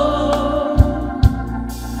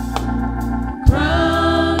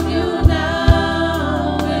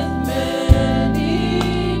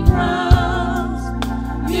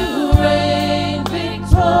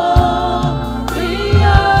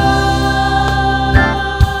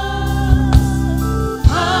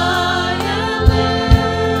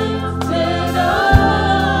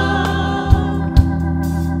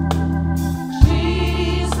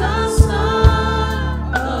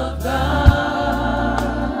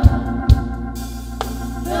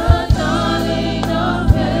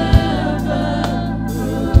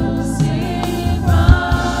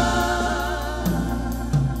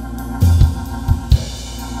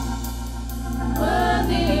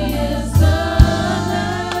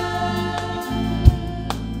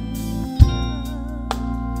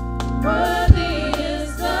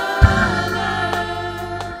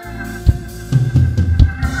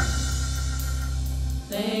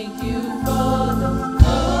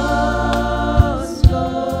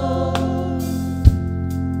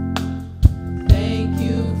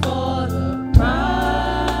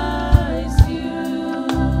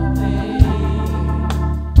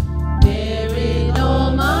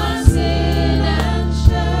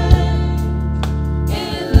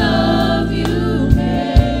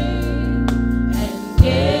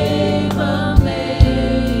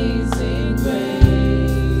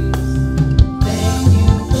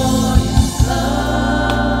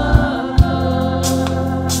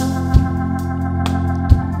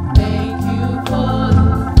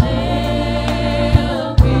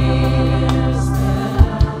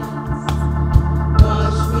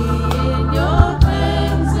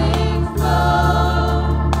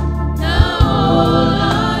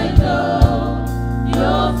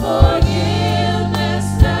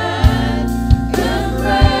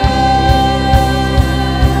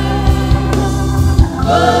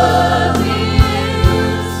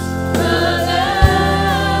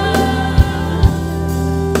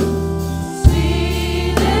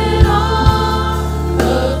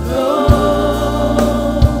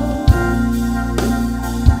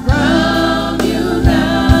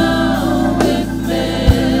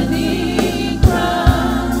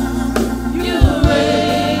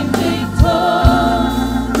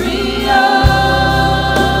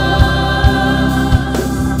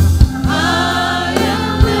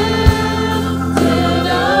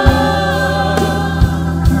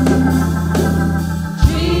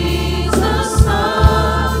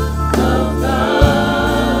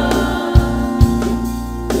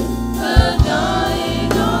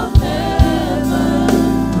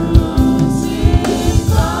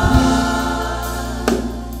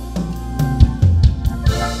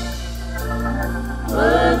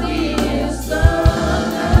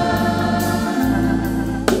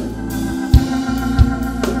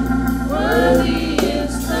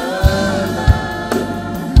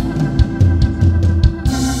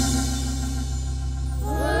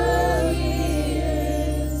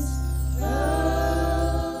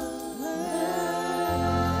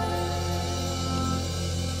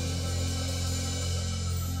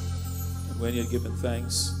 When he had given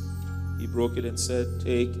thanks, he broke it and said,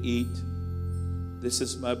 "Take, eat. This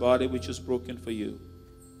is my body which is broken for you.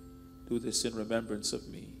 Do this in remembrance of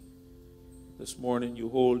me." This morning you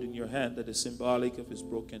hold in your hand that is symbolic of his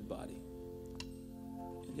broken body.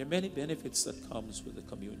 And there are many benefits that comes with the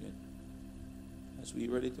communion. As we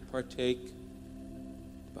are ready to partake,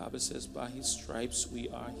 the Bible says, by his stripes we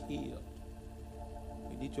are healed.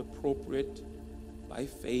 We need to appropriate by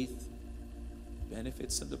faith the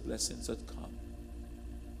benefits and the blessings that come.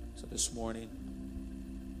 So this morning,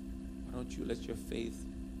 why don't you let your faith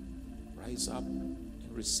rise up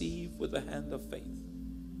and receive with the hand of faith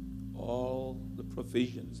all the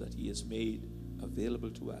provisions that he has made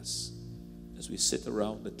available to us as we sit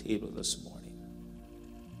around the table this morning.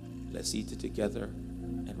 Let's eat it together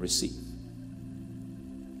and receive.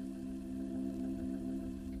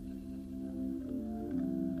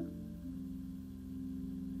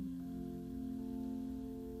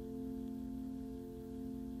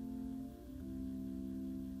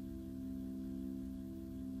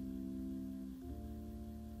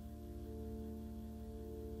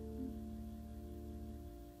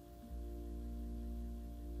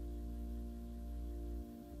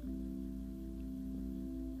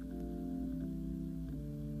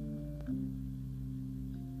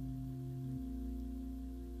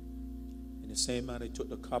 In the same manner, he took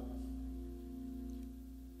the cup,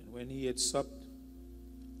 and when he had supped,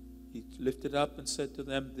 he lifted up and said to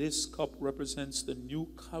them, "This cup represents the new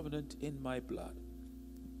covenant in my blood.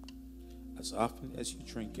 As often as you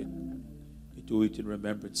drink it, you do it in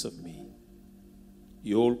remembrance of me."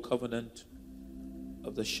 The old covenant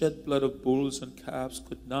of the shed blood of bulls and calves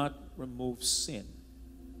could not remove sin.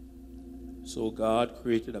 So God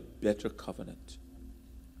created a better covenant.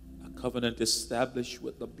 A covenant established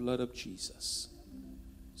with the blood of Jesus.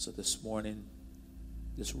 So this morning,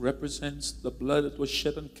 this represents the blood that was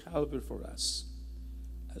shed on Calvary for us.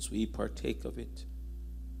 As we partake of it,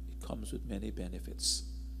 it comes with many benefits.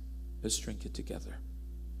 Let's drink it together.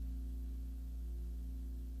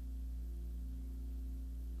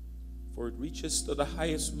 For it reaches to the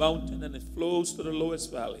highest mountain and it flows to the lowest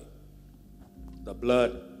valley. The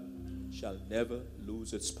blood shall never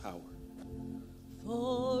lose its power.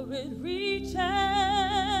 For it reaches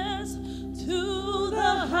to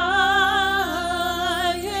the highest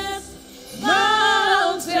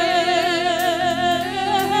mountain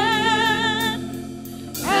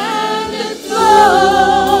and it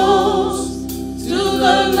flows to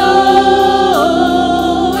the lowest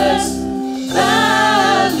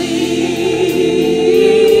valley.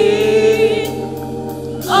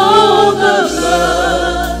 Oh, the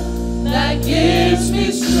blood that gives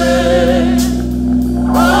me strength.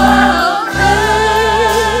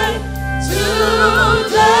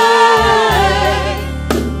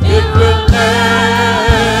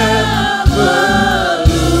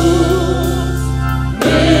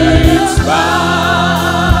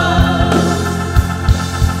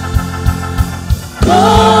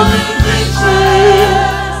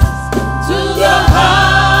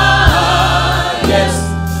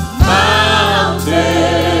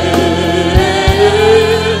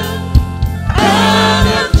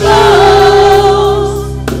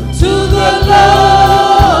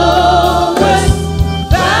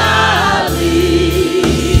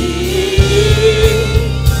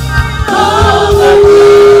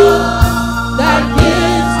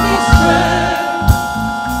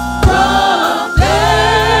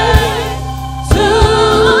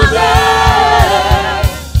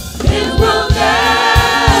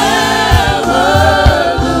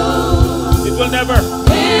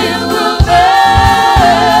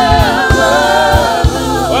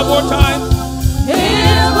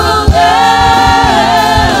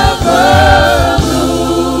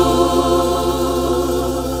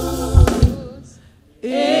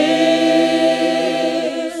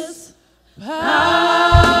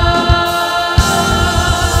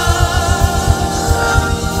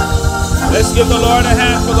 Let's give the Lord a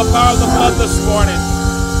hand for the power of the blood this morning.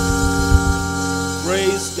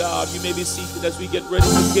 Praise God. You may be seated as we get ready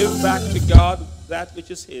to give back to God that which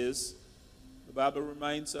is his. The Bible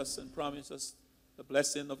reminds us and promises us the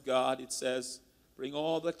blessing of God. It says, "Bring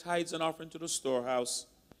all the tithes and offering to the storehouse,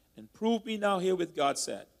 and prove me now herewith," God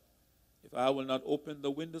said, "if I will not open the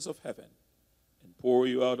windows of heaven and pour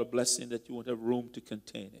you out a blessing that you won't have room to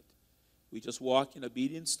contain it." We just walk in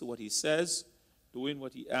obedience to what he says, doing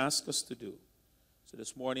what he asks us to do. So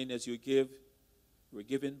this morning as you give, we're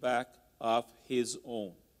giving back of his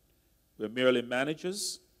own. We're merely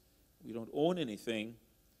managers. We don't own anything,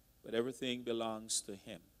 but everything belongs to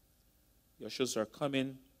him. The ushers are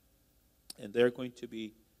coming, and they're going to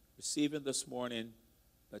be receiving this morning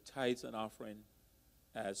the tithes and offering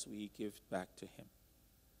as we give back to him.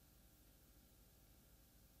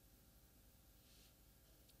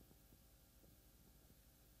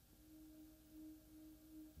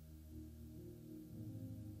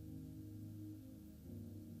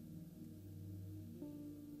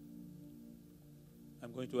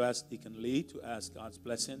 I'm going to ask Deacon Lee to ask God's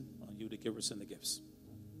blessing on you, the givers and the gifts.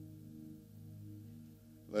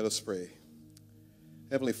 Let us pray.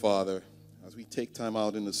 Heavenly Father, as we take time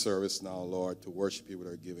out in the service now, Lord, to worship you with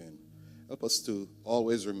our giving, help us to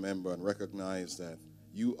always remember and recognize that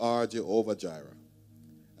you are Jehovah Jireh.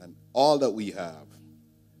 And all that we have,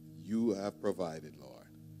 you have provided, Lord.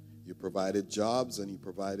 You provided jobs and you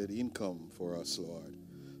provided income for us, Lord,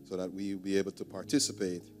 so that we will be able to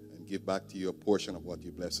participate and give back to you a portion of what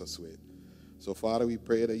you bless us with. So, Father, we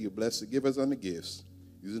pray that you bless the givers and the gifts,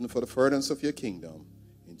 using them for the furtherance of your kingdom.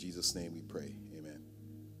 In Jesus' name we pray. Amen.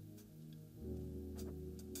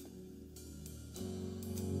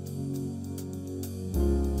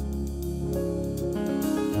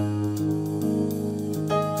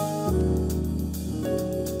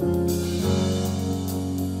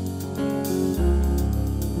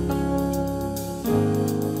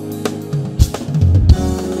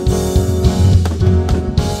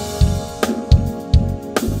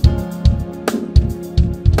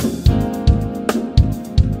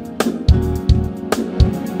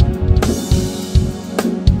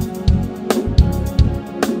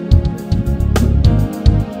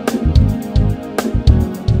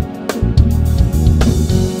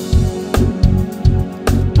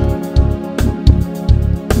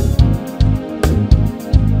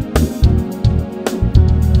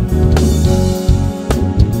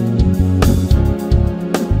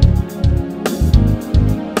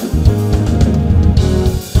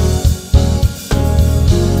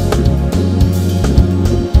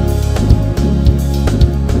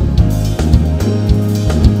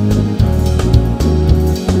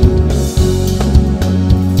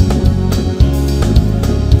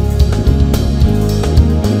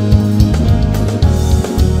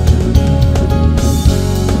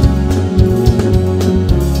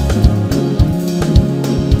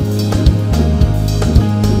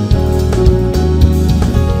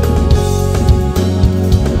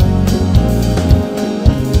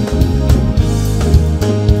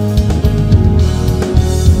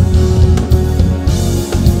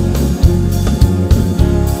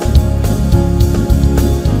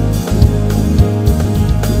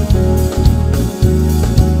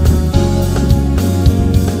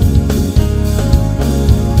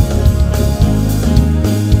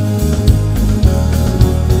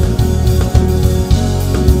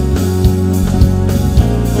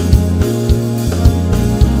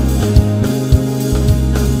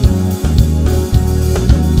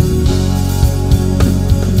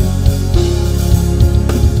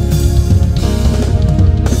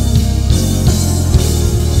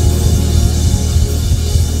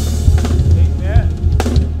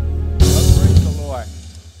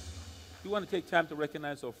 Take time to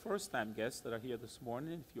recognize our first-time guests that are here this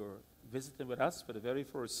morning. If you're visiting with us for the very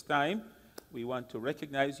first time, we want to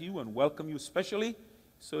recognize you and welcome you specially.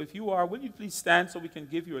 So if you are, will you please stand so we can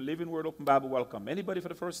give you a Living Word Open Bible welcome? Anybody for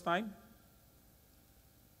the first time?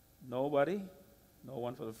 Nobody? No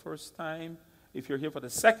one for the first time? If you're here for the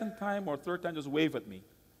second time or third time, just wave at me.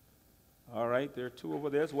 All right, there are two over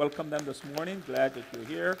there. So welcome them this morning. Glad that you're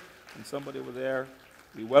here. And somebody over there,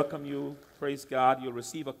 we welcome you. Praise God. You'll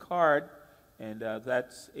receive a card. And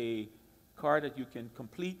that's a card that you can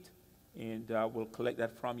complete, and we'll collect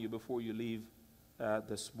that from you before you leave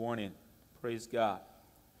this morning. Praise God.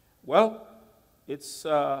 Well, it's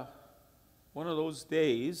one of those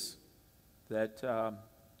days that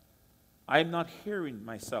I'm not hearing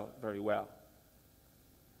myself very well.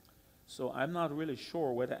 So I'm not really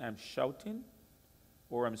sure whether I'm shouting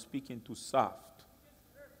or I'm speaking too soft.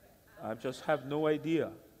 I just have no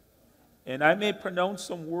idea. And I may pronounce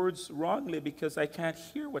some words wrongly because I can't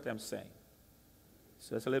hear what I'm saying.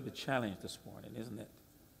 So it's a little bit challenging this morning, isn't it?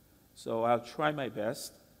 So I'll try my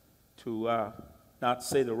best to not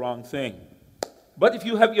say the wrong thing. But if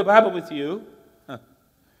you have your Bible with you,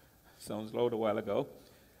 sounds loud a while ago.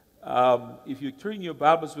 If you turn your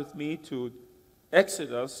Bibles with me to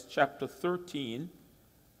Exodus chapter 13,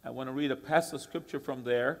 I want to read a passage of scripture from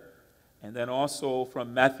there, and then also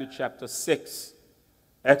from Matthew chapter 6.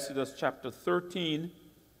 Exodus chapter 13,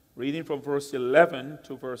 reading from verse 11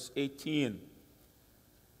 to verse 18.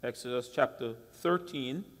 Exodus chapter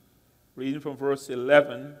 13, reading from verse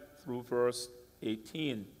 11 through verse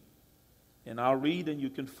 18. And I'll read and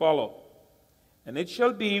you can follow. And it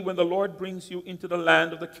shall be when the Lord brings you into the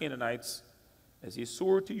land of the Canaanites, as he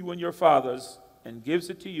swore to you and your fathers, and gives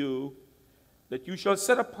it to you, that you shall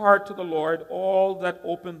set apart to the Lord all that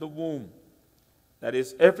open the womb, that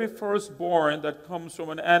is, every firstborn that comes from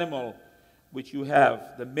an animal which you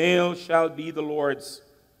have. The male shall be the Lord's.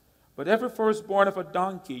 But every firstborn of a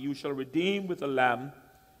donkey you shall redeem with a lamb,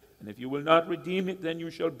 and if you will not redeem it, then you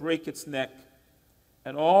shall break its neck.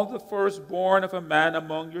 And all the firstborn of a man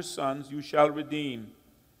among your sons you shall redeem.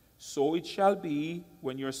 So it shall be,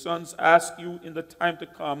 when your sons ask you in the time to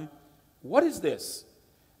come, what is this?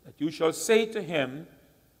 That you shall say to him,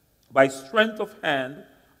 by strength of hand,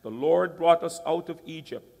 the Lord brought us out of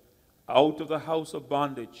Egypt, out of the house of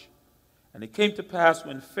bondage. And it came to pass,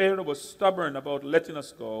 when Pharaoh was stubborn about letting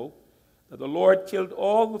us go, that the Lord killed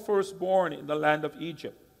all the firstborn in the land of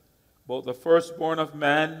Egypt, both the firstborn of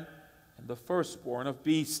man and the firstborn of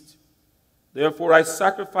beast. Therefore I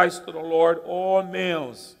sacrificed to the Lord all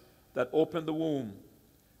males that opened the womb,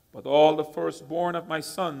 but all the firstborn of my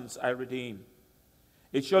sons I redeem.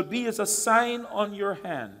 It shall be as a sign on your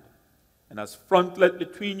hand, and as frontlet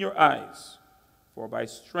between your eyes, for by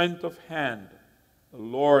strength of hand the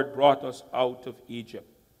Lord brought us out of Egypt.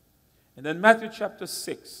 And then Matthew chapter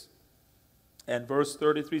 6 and verse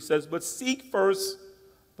 33 says, but seek first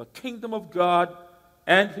the kingdom of God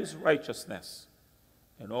and his righteousness,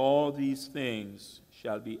 and all these things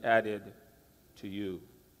shall be added to you.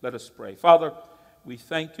 Let us pray. Father, we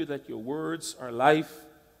thank you that your words are life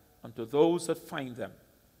unto those that find them,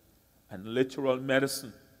 and literal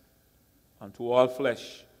medicine unto all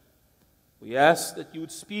flesh. We ask that you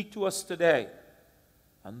would speak to us today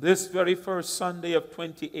on this very first Sunday of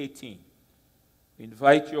 2018. We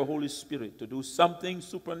invite your Holy Spirit to do something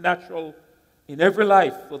supernatural in every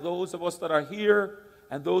life for those of us that are here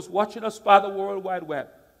and those watching us by the World Wide Web.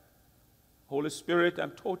 Holy Spirit,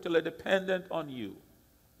 I'm totally dependent on you,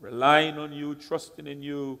 relying on you, trusting in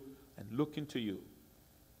you, and looking to you.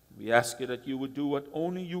 We ask you that you would do what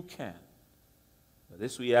only you can. For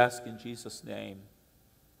this we ask in Jesus' name.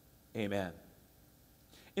 Amen.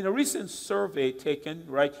 In a recent survey taken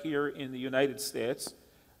right here in the United States,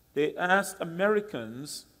 they asked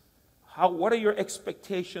Americans, what are your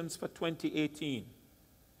expectations for 2018?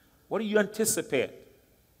 What do you anticipate?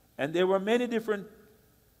 And there were many different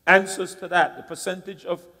answers to that. The percentage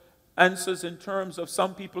of answers in terms of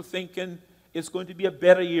some people thinking it's going to be a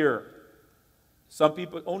better year. Some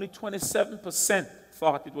people, only 27%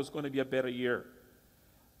 thought it was going to be a better year.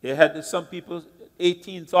 They had some people,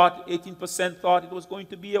 18% thought it was going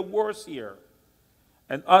to be a worse year.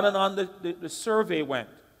 And on the survey went.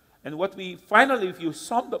 And what we finally, if you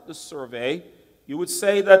summed up the survey, you would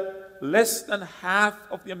say that less than half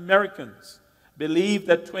of the Americans believe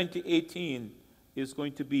that 2018 is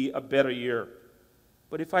going to be a better year.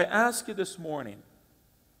 But if I ask you this morning,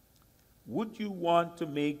 would you want to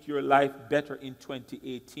make your life better in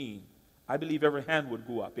 2018? I believe every hand would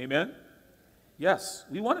go up. Amen? Yes,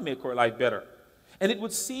 we want to make our life better. And it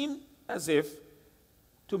would seem as if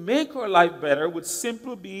to make our life better would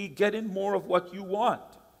simply be getting more of what you want,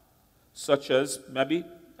 such as maybe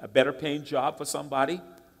a better paying job for somebody,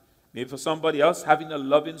 maybe for somebody else having a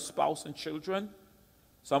loving spouse and children,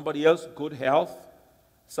 somebody else good health,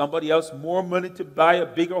 somebody else more money to buy a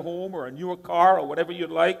bigger home or a newer car or whatever you'd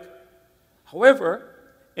like. However,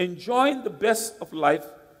 enjoying the best of life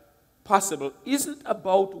possible isn't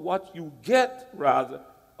about what you get, but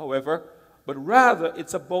rather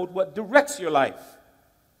it's about what directs your life.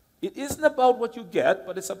 It isn't about what you get,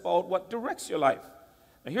 but it's about what directs your life.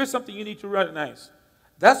 Now here's something you need to recognize.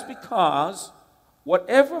 That's because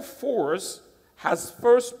whatever force has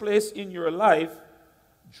first place in your life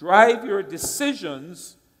drive your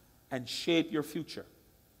decisions and shape your future.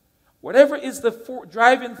 Whatever is the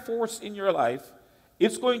driving force in your life,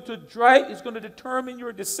 it's going to determine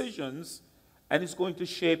your decisions, and it's going to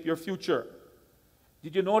shape your future.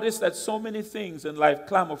 Did you notice that so many things in life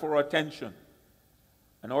clamor for our attention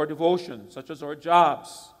and our devotion, such as our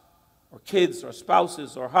jobs, our kids, our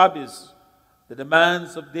spouses, our hobbies, the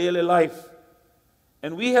demands of daily life?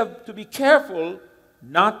 And we have to be careful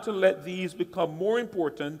not to let these become more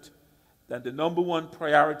important than the number one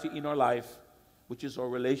priority in our life, which is our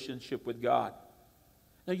relationship with God.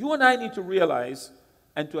 Now, you and I need to realize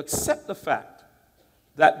and to accept the fact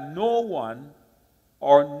that no one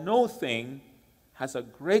or no thing has a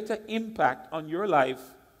greater impact on your life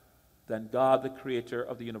than God, the creator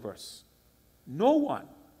of the universe. No one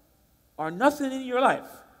or nothing in your life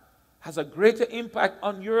has a greater impact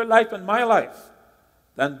on your life and my life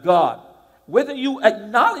than God. Whether you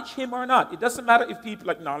acknowledge him or not, it doesn't matter if people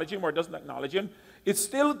acknowledge him or doesn't acknowledge him, it's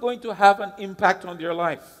still going to have an impact on their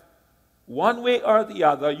life. One way or the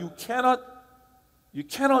other, you cannot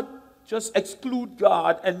just exclude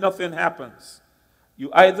God and nothing happens. You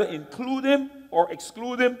either include him or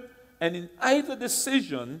exclude him, and in either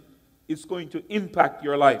decision, it's going to impact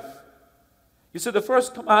your life. You see, the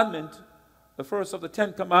first commandment, the first of the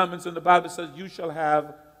 10 commandments in the Bible says, you shall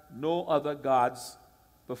have no other gods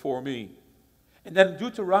before me. And then in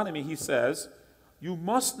Deuteronomy, he says, you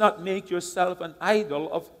must not make yourself an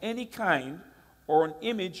idol of any kind or an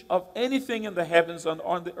image of anything in the heavens and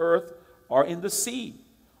on the earth or in the sea.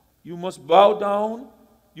 You must bow down.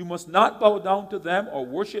 You must not bow down to them or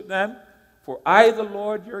worship them. For I, the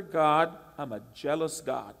Lord your God, am a jealous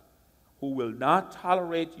God who will not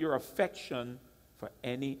tolerate your affection for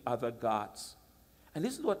any other gods. And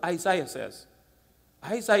this is what Isaiah says.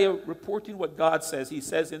 Isaiah reporting what God says. He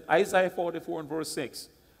says in Isaiah 44 and verse 6,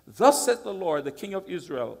 thus says the Lord, the King of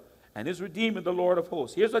Israel, and his Redeemer, the Lord of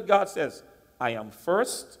hosts. Here's what God says. I am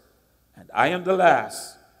first, and I am the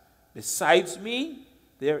last. Besides me,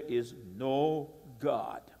 there is no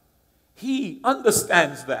God. He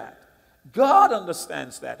understands that. God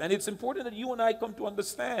understands that. And it's important that you and I come to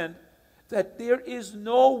understand that there is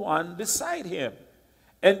no one beside him.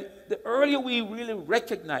 And the earlier we really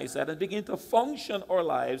recognize that and begin to function our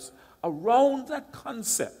lives around that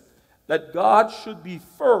concept that God should be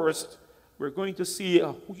first, we're going to see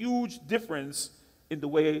a huge difference in the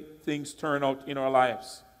way things turn out in our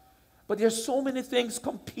lives. But there's so many things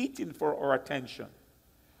competing for our attention.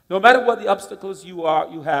 No matter what the obstacles you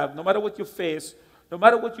have, no matter what you face, no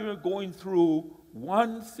matter what you're going through,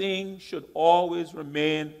 one thing should always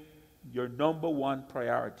remain your number one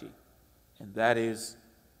priority, and that is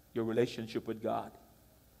your relationship with God.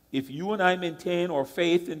 If you and I maintain our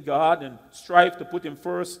faith in God and strive to put him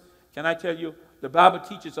first, can I tell you, the Bible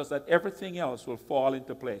teaches us that everything else will fall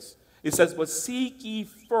into place. It says, but seek ye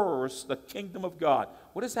first the kingdom of God.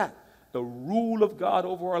 What is that? The rule of God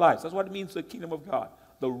over our lives. That's what it means, the kingdom of God.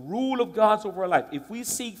 The rule of God's over our life. If we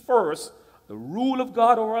seek first the rule of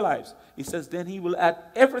God over our lives, he says, then he will add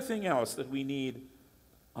everything else that we need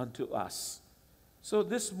unto us. So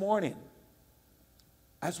this morning,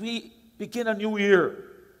 as we begin a new year,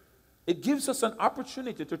 it gives us an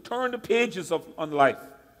opportunity to turn the pages on life,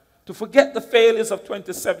 to forget the failures of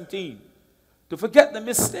 2017, to forget the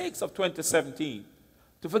mistakes of 2017,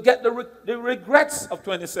 to forget the regrets of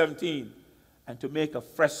 2017, and to make a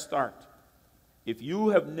fresh start. If you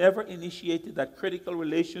have never initiated that critical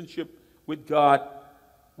relationship with God,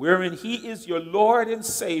 wherein he is your Lord and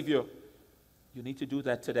Savior, you need to do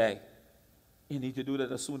that today. You need to do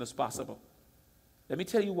that as soon as possible. Let me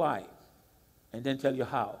tell you why, and then tell you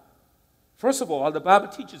how. First of all, the Bible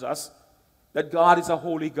teaches us that God is a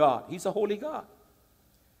holy God. He's a holy God.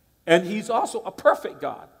 And he's also a perfect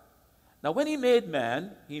God. Now, when he made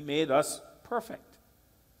man, he made us perfect.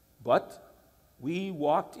 But we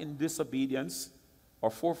walked in disobedience. Our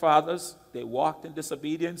forefathers, they walked in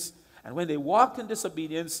disobedience. And when they walked in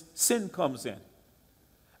disobedience, sin comes in.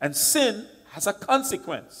 And sin has a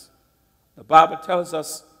consequence. The Bible tells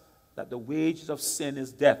us that the wages of sin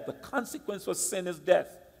is death. The consequence for sin is death.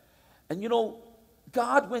 And you know,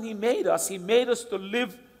 God, when he made us to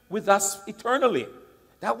live with us eternally.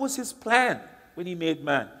 That was his plan when he made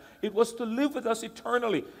man. It was to live with us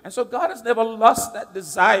eternally. And so God has never lost that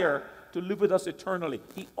desire to live with us eternally.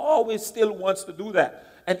 He always still wants to do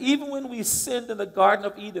that. And even when we sinned in the Garden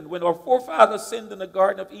of Eden, when our forefathers sinned in the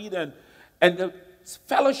Garden of Eden, and the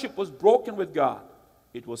fellowship was broken with God,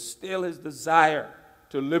 it was still his desire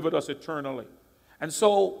to live with us eternally. And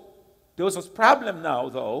so there was a problem now,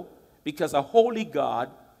 though, because a holy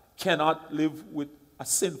God cannot live with a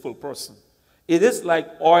sinful person. It is like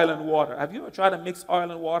oil and water. Have you ever tried to mix oil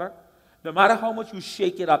and water? No matter how much you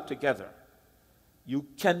shake it up together, you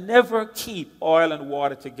can never keep oil and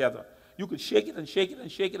water together. You could shake it and shake it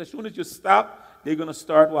and shake it. As soon as you stop, they're going to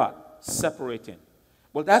start what? Separating.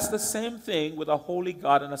 Well, that's the same thing with a holy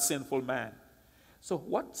God and a sinful man. So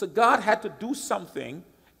God had to do something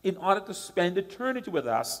in order to spend eternity with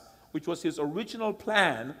us, which was his original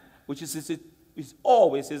plan, which is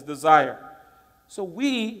always his desire. So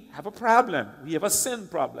we have a problem. We have a sin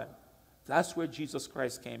problem. That's where Jesus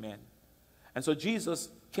Christ came in. And so Jesus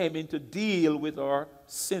came in to deal with our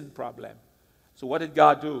sin problem. So what did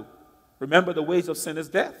God do? Remember, the wages of sin is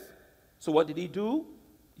death. So what did he do?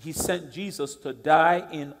 He sent Jesus to die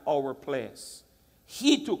in our place.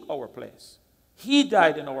 He took our place. He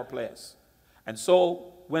died in our place. And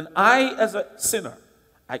so when I, as a sinner,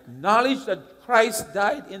 acknowledge that Christ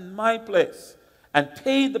died in my place and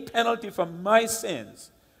paid the penalty for my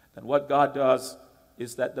sins, then what God does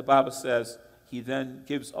is that the Bible says he then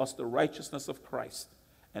gives us the righteousness of Christ.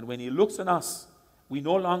 And when he looks at us, we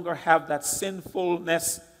no longer have that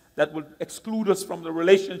sinfulness that would exclude us from the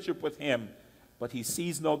relationship with him. But he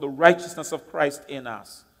sees now the righteousness of Christ in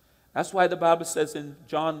us. That's why the Bible says in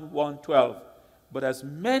John 1:12, but as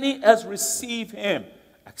many as receive him,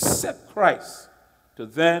 accept Christ, to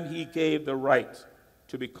them he gave the right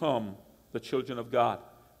to become the children of God.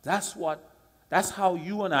 That's how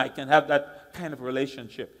you and I can have that kind of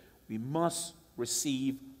relationship. We must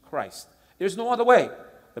receive Christ. There's no other way.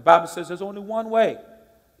 The Bible says there's only one way.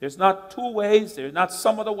 There's not two ways. There's not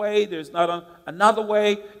some other way. There's not another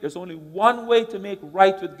way. There's only one way to make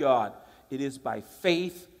right with God. It is by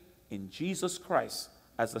faith in Jesus Christ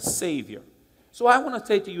as a Savior. So I want to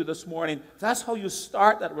say to you this morning, that's how you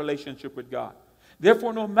start that relationship with God.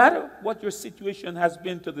 Therefore, no matter what your situation has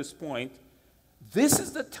been to this point, this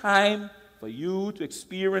is the time for you to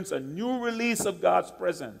experience a new release of God's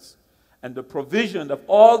presence and the provision of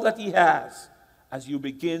all that he has as you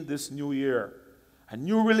begin this new year. A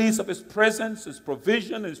new release of his presence, his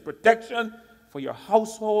provision, his protection for your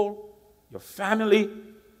household, your family,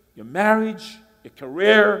 your marriage, your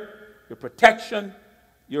career, your protection,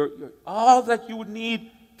 your all that you would need.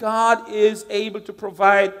 God is able to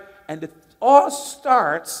provide, and it all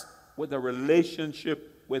starts with a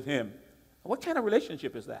relationship with him. What kind of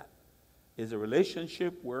relationship is that? It's a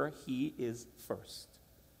relationship where he is first.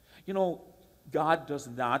 You know, God does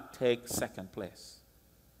not take second place.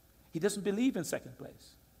 He doesn't believe in second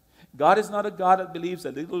place. God is not a God that believes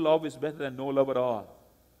that little love is better than no love at all.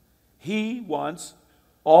 He wants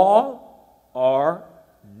all or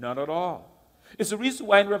none at all. It's the reason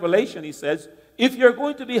why in Revelation he says, if you're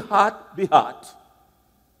going to be hot, be hot.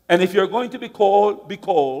 And if you're going to be cold, be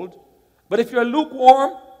cold. But if you're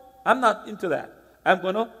lukewarm, I'm not into that. I'm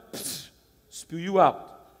going to spew you out.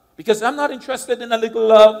 Because I'm not interested in a little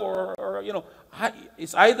love or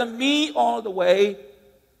it's either me all the way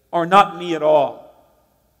or not me at all.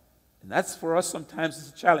 And that's for us sometimes it's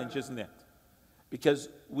a challenge, isn't it? Because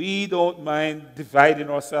we don't mind dividing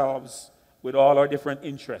ourselves with all our different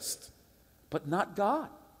interests. But not God.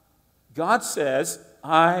 God says,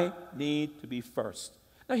 I need to be first.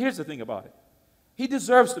 Now here's the thing about it. He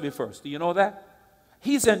deserves to be first. Do you know that?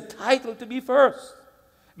 He's entitled to be first.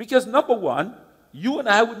 Because number one, you and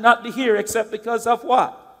I would not be here except because of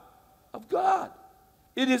what? Of God.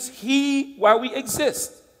 It is he why we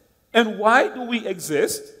exist. And why do we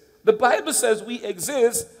exist? The Bible says we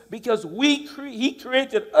exist because he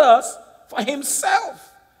created us for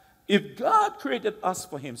himself. If God created us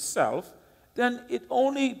for himself, then it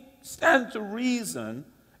only stands to reason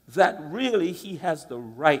that really he has the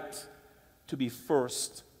right to be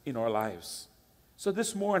first in our lives. So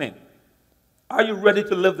this morning, are you ready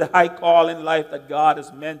to live the high call in life that God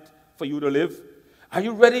has meant for you to live? Are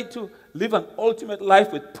you ready to live an ultimate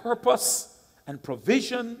life with purpose and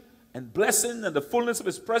provision and blessing and the fullness of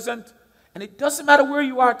his presence? And it doesn't matter where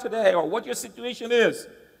you are today or what your situation is.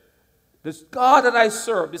 This God that I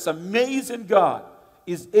serve, this amazing God,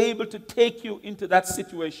 is able to take you into that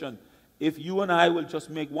situation if you and I will just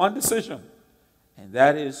make one decision, and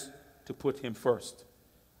that is to put him first.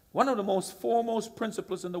 One of the most foremost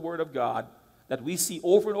principles in the Word of God that we see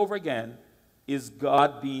over and over again is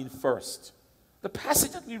God being first. The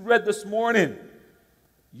passage that we read this morning,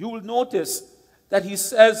 you will notice that he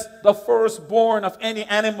says, the firstborn of any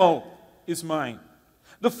animal is mine.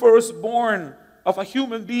 The firstborn of a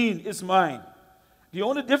human being is mine. The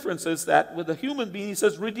only difference is that with a human being, he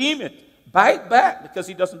says, redeem it, buy it back, because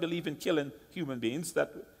he doesn't believe in killing human beings.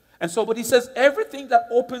 But he says, everything that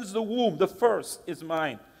opens the womb, the first, is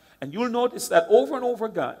mine. And you'll notice that over and over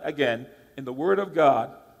again in the Word of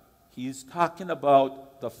God, he's talking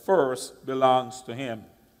about the first belongs to him.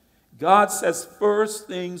 God says first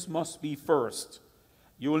things must be first.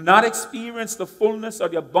 You will not experience the fullness or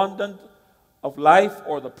the abundance of life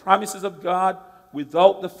or the promises of God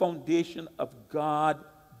without the foundation of God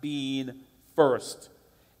being first.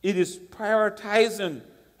 It is prioritizing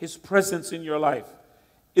his presence in your life.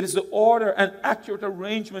 It is the order and accurate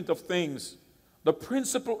arrangement of things. The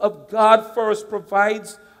principle of God first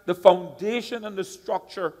provides the foundation and the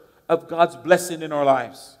structure of God's blessing in our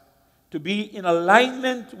lives. To be in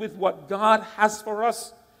alignment with what God has for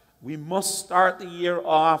us, we must start the year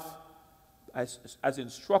off as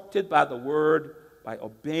instructed by the Word, by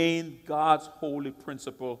obeying God's holy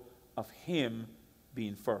principle of him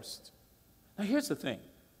being first. Now here's the thing.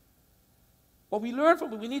 What we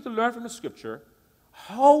need to learn from the Scripture,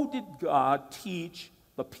 how did God teach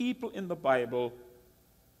the people in the Bible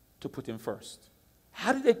to put him first?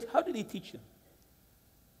 How did he teach them?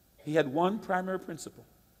 He had one primary principle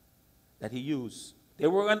that he used. They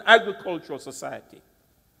were an agricultural society.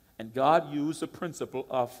 And God used the principle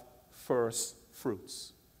of first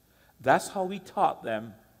fruits. That's how he taught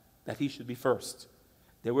them that he should be first.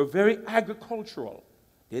 They were very agricultural.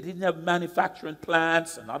 They didn't have manufacturing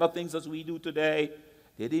plants and other things as we do today.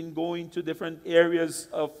 They didn't go into different areas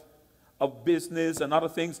of business and other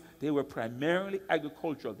things. They were primarily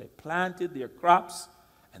agricultural. They planted their crops,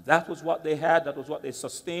 and that was what they had. That was what they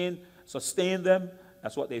sustained them.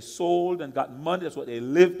 That's what they sold and got money. That's what they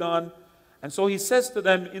lived on. And so he says to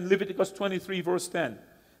them in Leviticus 23, verse 10,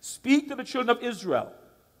 "Speak to the children of Israel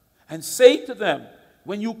and say to them,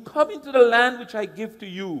 when you come into the land which I give to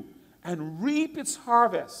you and reap its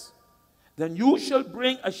harvest, then you shall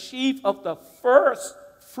bring a sheaf of the first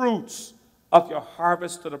fruits of your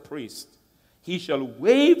harvest to the priest. He shall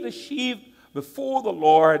wave the sheaf before the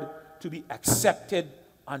Lord to be accepted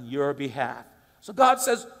on your behalf." So God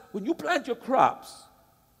says, when you plant your crops,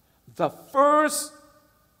 the first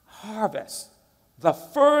harvest, the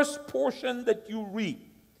first portion that you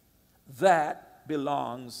reap, that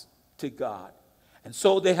belongs to God. And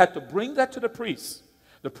so they had to bring that to the priest.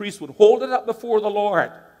 The priest would hold it up before the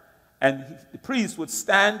Lord, and the priest would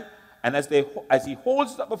stand, and as he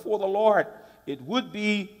holds it up before the Lord, it would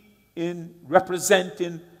be in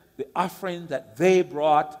representing the offering that they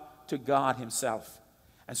brought to God himself.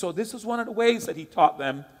 And so this is one of the ways that he taught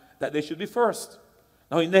them that they should be first.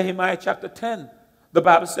 Now in Nehemiah chapter 10, the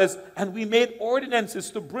Bible says, "And we made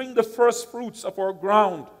ordinances to bring the first fruits of our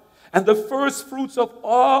ground, and the first fruits of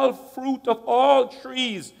all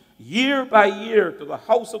trees, year by year, to the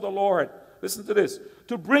house of the Lord." Listen to this.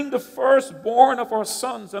 "To bring the firstborn of our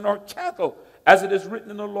sons and our cattle, as it is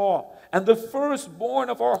written in the law, and the firstborn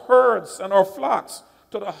of our herds and our flocks,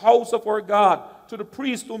 to the house of our God, to the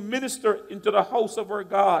priests who minister into the house of our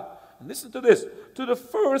God." And listen to this. "To the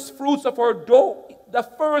first fruits of our dough," the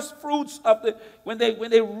first fruits of when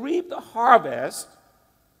they reap the harvest,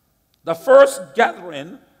 the first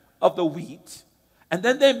gathering of the wheat, and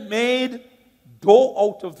then they made dough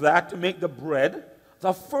out of that to make the bread.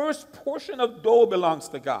 The first portion of dough belongs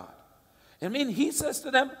to God. I mean, he says to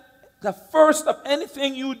them, the first of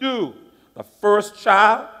anything you do, the first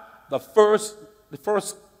child, the first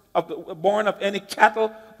of the born of any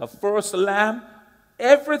cattle, the first lamb,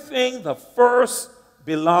 everything, the first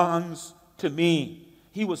belongs to me.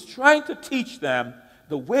 He was trying to teach them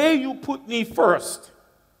the way you put me first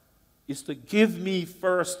is to give me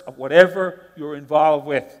first of whatever you're involved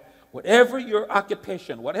with. Whatever your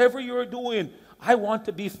occupation, whatever you're doing, I want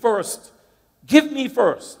to be first. Give me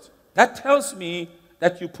first. That tells me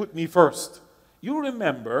that you put me first. You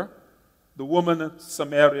remember the woman at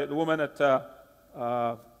Samaria, the woman at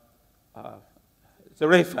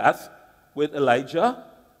Zarephath with Elijah,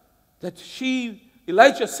 that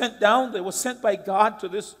Elijah was sent by God to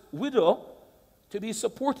this widow to be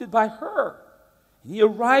supported by her. And he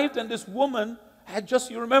arrived, and this woman had just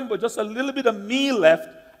a little bit of meal left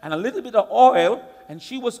and a little bit of oil, and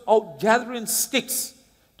she was out gathering sticks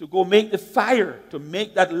to go make the fire, to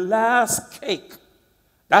make that last cake.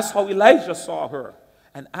 That's how Elijah saw her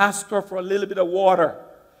and asked her for a little bit of water.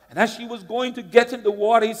 And as she was going to get him the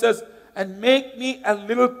water, he says, "And make me a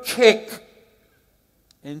little cake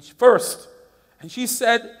first." And she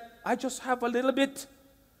said, "I just have a little bit.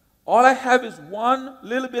 All I have is one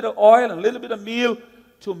little bit of oil and a little bit of meal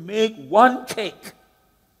to make one cake.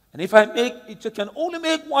 And if you can only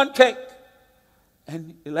make one cake."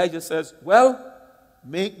 And Elijah says, "Well,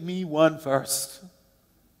 make me one first."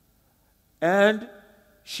 And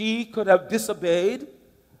she could have disobeyed,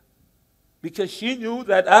 because she knew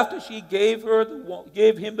that after she gave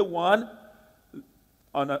him the one,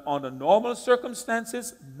 on the normal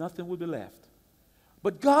circumstances, nothing would be left.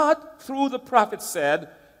 But God, through the prophet, said,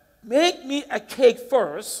 "Make me a cake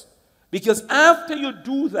first, because after you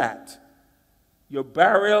do that, your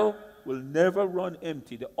barrel will never run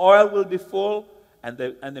empty. The oil will be full, and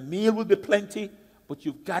the meal will be plenty, but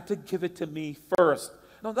you've got to give it to me first."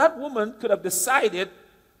 Now, that woman could have decided,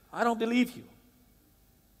 "I don't believe you.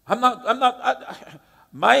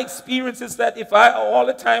 My experience is that all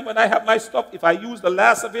the time when I have my stuff, if I use the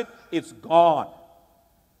last of it, it's gone.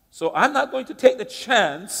 So I'm not going to take the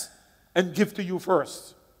chance and give to you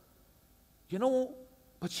first."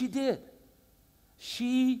 But she did.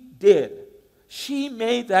 She did. She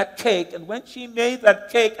made that cake, and when she made that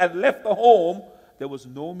cake and left the home, there was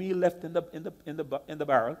no meal left in the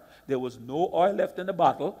barrel. There was no oil left in the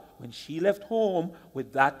bottle. When she left home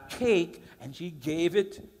with that cake, and she gave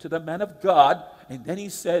it to the man of God, and then he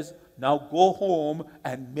says, "Now go home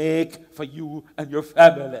and make for you and your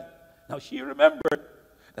family." Now she remembered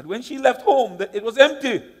that when she left home, that it was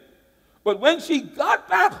empty. But when she got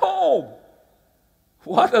back home,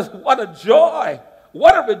 what a joy,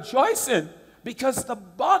 what a rejoicing, because the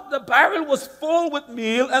barrel was full with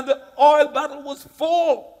meal and the oil bottle was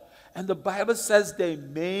full. And the Bible says they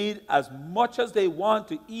made as much as they want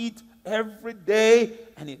to eat every day,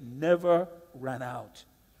 and it never ran out.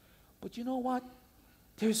 But you know what?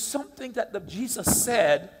 There's something that Jesus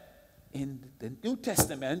said in the New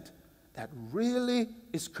Testament that really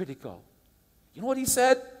is critical. You know what he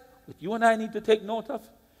said? That you and I need to take note of?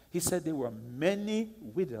 He said there were many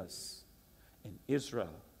widows in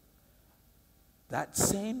Israel. That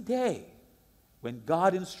same day, when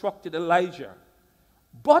God instructed Elijah.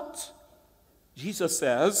 But Jesus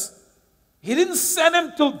says, he didn't send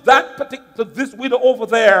him to this widow over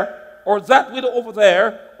there, or that widow over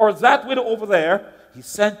there, or that widow over there. He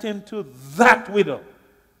sent him to that widow.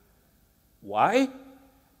 Why?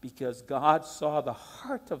 Because God saw the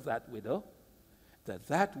heart of that widow,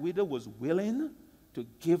 that widow was willing to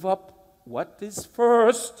give up what is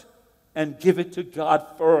first and give it to God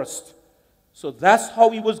first. So that's how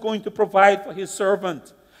he was going to provide for his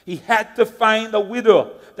servant. He had to find a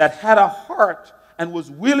widow that had a heart and was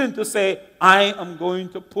willing to say, I am going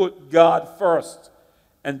to put God first.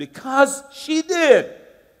 And because she did,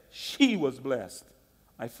 she was blessed.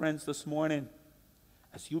 My friends, this morning,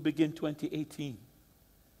 as you begin 2018,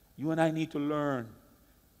 you and I need to learn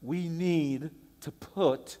we need to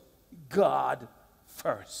put God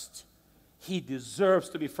first. He deserves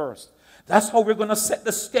to be first. That's how we're going to set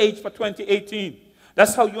the stage for 2018.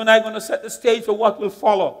 That's how you and I are going to set the stage for what will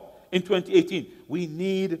follow in 2018. We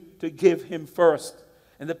need to give him first.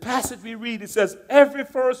 In the passage we read, it says, every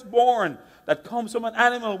firstborn that comes from an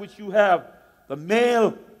animal which you have, the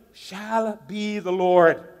male shall be the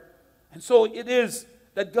Lord. And so it is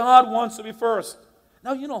that God wants to be first.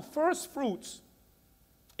 Now, you know, first fruits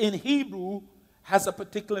in Hebrew has a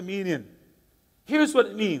particular meaning. Here's what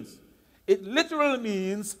it means. It literally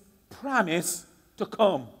means promise to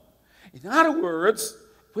come. In other words,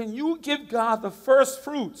 when you give God the first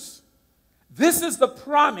fruits, this is the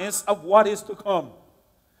promise of what is to come.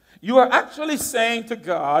 You are actually saying to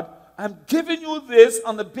God, I'm giving you this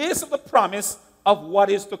on the basis of the promise of what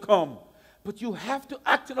is to come. But you have to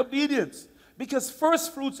act in obedience, because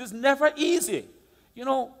first fruits is never easy. You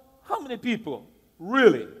know, how many people,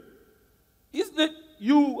 really, isn't it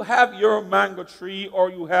you have your mango tree or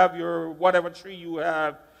you have your whatever tree you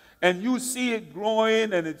have, and you see it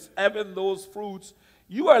growing and it's having those fruits,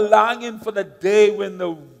 you are longing for the day when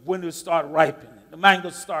they start ripening, the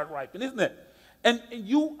mangoes start ripening, isn't it? And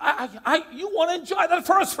you want to enjoy that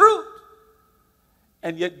first fruit.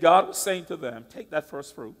 And yet God was saying to them, take that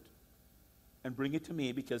first fruit and bring it to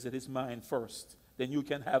me, because it is mine first. Then you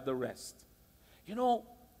can have the rest. You know,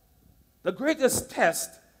 the greatest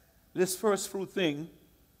test, this first fruit thing,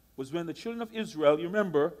 was when the children of Israel, you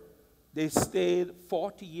remember, they stayed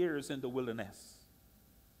 40 years in the wilderness.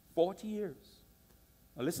 40 years.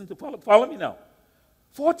 Now listen to, follow me now.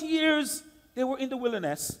 40 years they were in the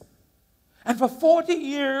wilderness. And for 40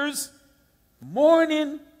 years,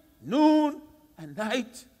 morning, noon, and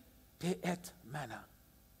night, they ate manna.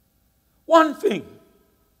 One thing.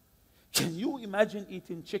 Can you imagine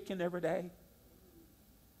eating chicken every day?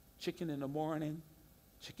 Chicken in the morning,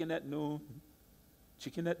 chicken at noon,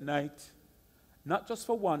 chicken at night. Not just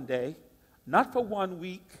for one day, not for 1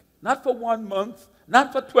 week, not for 1 month,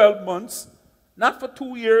 not for 12 months, not for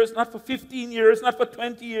 2 years, not for 15 years, not for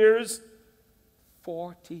 20 years.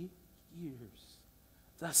 40 years.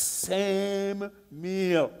 The same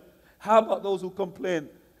meal. How about those who complain?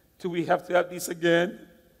 Do we have to have this again?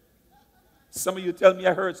 Some of you tell me,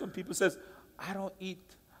 I heard some people says,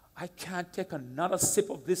 I can't take another sip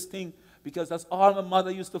of this thing because that's all my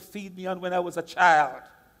mother used to feed me on when I was a child.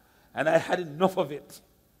 And I had enough of it.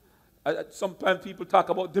 Sometimes people talk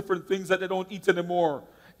about different things that they don't eat anymore.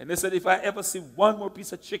 And they said, if I ever see one more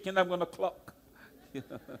piece of chicken, I'm going to cluck.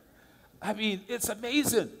 I mean, it's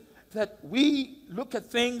amazing that we look at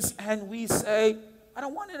things and we say, I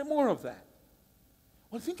don't want any more of that.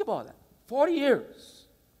 Well, think about that. 40 years,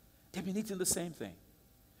 they've been eating the same thing.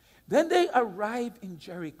 Then they arrived in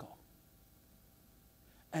Jericho.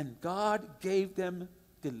 And God gave them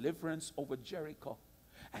deliverance over Jericho.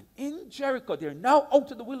 And in Jericho, they're now out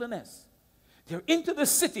of the wilderness. They're into the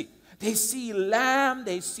city. They see lamb,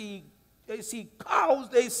 they see cows,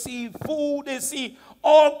 they see food, they see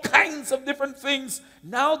all kinds of different things.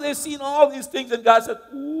 Now they're seeing all these things, and God said,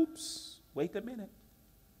 oops, wait a minute.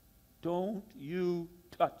 Don't you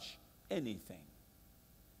touch anything.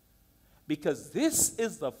 Because this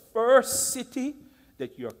is the first city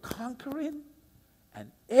that you're conquering, and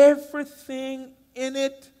everything in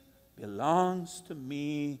it belongs to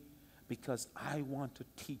me, because I want to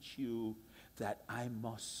teach you that I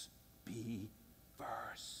must be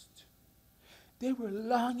first. They were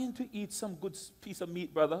longing to eat some good piece of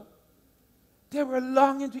meat, brother. They were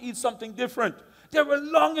longing to eat something different. They were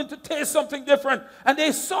longing to taste something different. And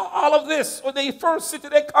they saw all of this. When they first city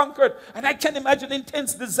they conquered. And I can imagine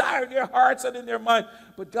intense desire in their hearts and in their mind.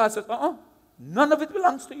 But God said, none of it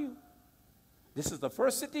belongs to you. This is the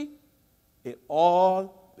first city. It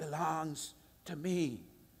all belongs to me.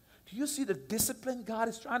 Do you see the discipline God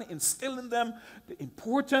is trying to instill in them? The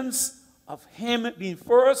importance of Him being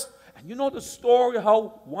first. And you know the story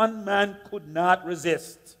how one man could not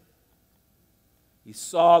resist. He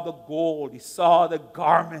saw the gold. He saw the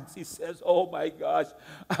garments. He says, oh my gosh,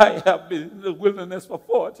 I have been in the wilderness for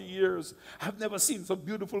 40 years. I've never seen some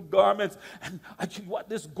beautiful garments. And actually what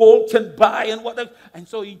this gold can buy and what. And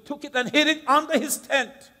so he took it and hid it under his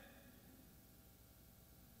tent.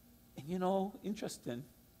 And you know, interesting.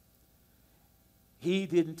 He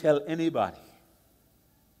didn't tell anybody.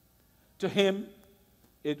 To him,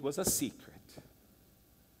 it was a secret.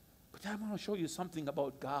 But I want to show you something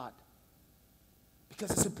about God.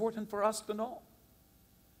 Because it's important for us to know.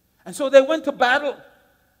 And so they went to battle.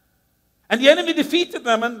 And the enemy defeated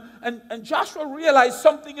them. And Joshua realized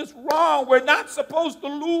something is wrong. We're not supposed to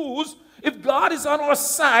lose. If God is on our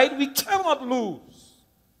side, we cannot lose.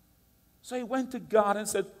 So he went to God and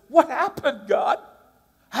said, what happened, God?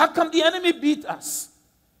 How come the enemy beat us?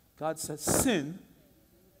 God said, sin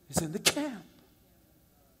is in the camp.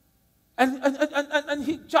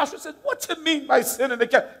 And Joshua said, what do you mean by sin in the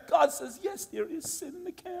camp? God says, yes, there is sin in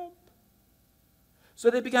the camp.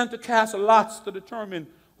 So they began to cast lots to determine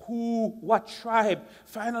what tribe.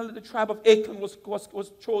 Finally, the tribe of Achan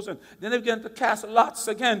was chosen. Then they began to cast lots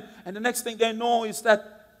again. And the next thing they know is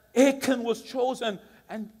that Achan was chosen.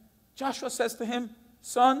 And Joshua says to him,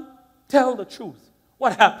 son, tell the truth.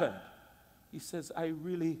 What happened? He says, I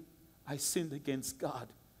sinned against God.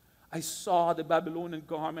 I saw the Babylonian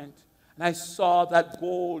garment. And I saw that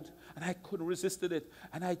gold, and I couldn't resist it.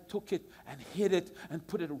 And I took it and hid it and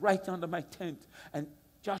put it right under my tent. And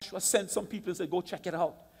Joshua sent some people and said, go check it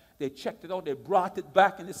out. They checked it out. They brought it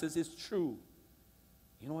back, and it says it's true.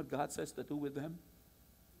 You know what God says to do with them?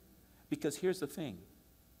 Because here's the thing.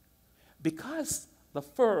 Because the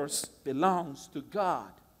first belongs to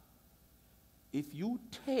God, if you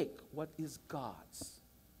take what is God's,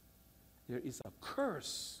 there is a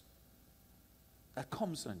curse that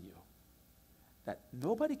comes on you. That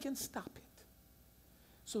nobody can stop it.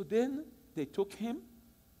 So then they took him.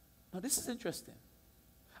 Now this is interesting.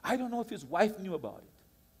 I don't know if his wife knew about it.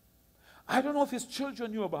 I don't know if his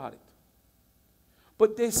children knew about it.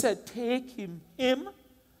 But they said, take him,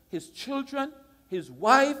 his children, his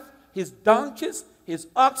wife, his donkeys, his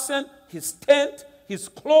oxen, his tent, his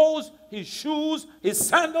clothes, his shoes, his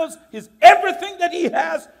sandals, his everything that he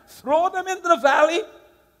has, throw them into the valley,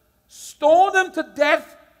 stone them to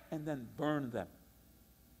death, and then burn them.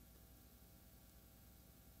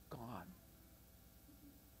 Gone.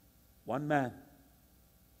 One man.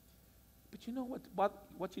 But you know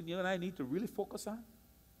what you and I need to really focus on?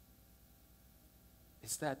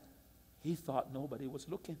 Is that he thought nobody was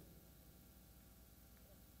looking.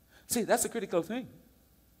 See, that's a critical thing.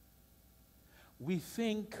 We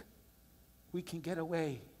think we can get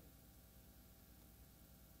away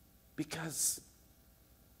because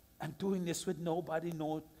I'm doing this with nobody.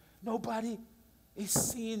 Nobody is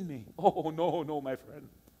seeing me. Oh, no, my friend.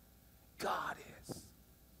 God is.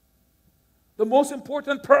 The most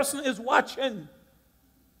important person is watching.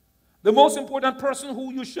 The most important person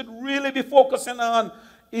who you should really be focusing on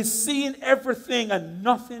is seeing everything, and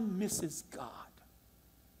nothing misses God.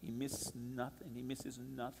 He misses nothing. He misses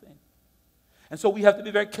nothing. And so we have to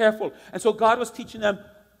be very careful. And so God was teaching them,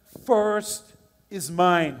 first is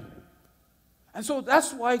mine. And so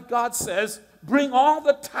that's why God says, bring all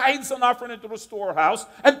the tithes and offering into the storehouse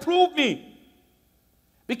and prove me.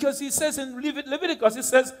 Because he says in Leviticus, he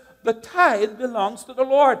says, the tithe belongs to the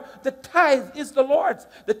Lord. The tithe is the Lord's.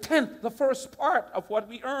 The tenth, the first part of what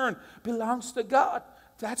we earn, belongs to God.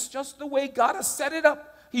 That's just the way God has set it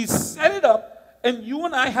up. He's set it up, and you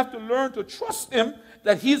and I have to learn to trust him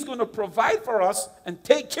that he's going to provide for us and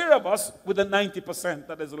take care of us with the 90%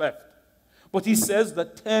 that is left. But he says the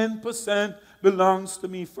 10% belongs to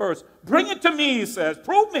me first. Bring it to me, he says.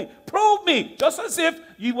 Prove me. Just as if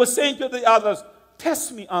he was saying to the others,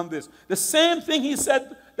 test me on this. The same thing he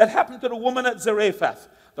said that happened to the woman at Zarephath,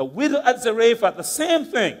 the widow at Zarephath, the same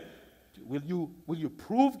thing. Will you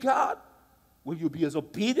prove God? Will you be as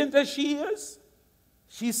obedient as she is?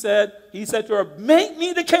 He said to her, make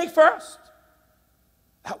me the cake first.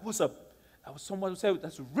 That was someone who said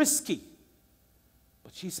that's risky.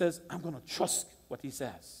 But she says, I'm going to trust what he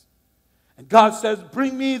says. And God says,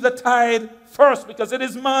 bring me the tithe first because it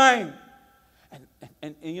is mine.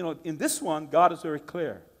 And you know, in this one, God is very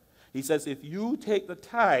clear. He says, if you take the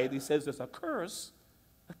tithe, he says there's a curse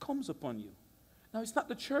that comes upon you. Now, it's not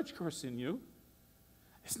the church cursing you.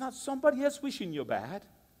 It's not somebody else wishing you bad.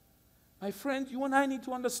 My friend, you and I need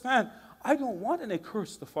to understand, I don't want any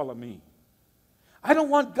curse to follow me. I don't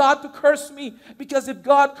want God to curse me, because if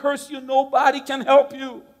God curses you, nobody can help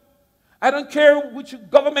you. I don't care which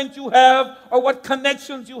government you have, or what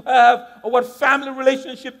connections you have, or what family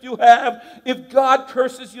relationship you have. If God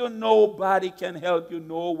curses you, nobody can help you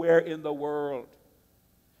nowhere in the world.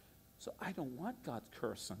 So I don't want God's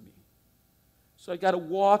curse on me. So I got to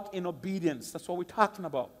walk in obedience. That's what we're talking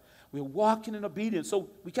about. We're walking in obedience. So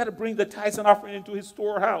we got to bring the tithes and offering into his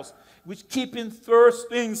storehouse, which keeping first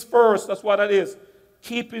things first. That's what it is.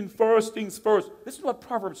 Keeping first things first. This is what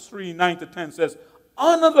Proverbs 3:9-10 says.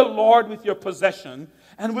 Honor the Lord with your possession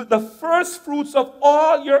and with the first fruits of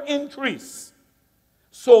all your increase.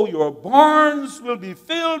 So your barns will be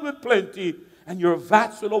filled with plenty and your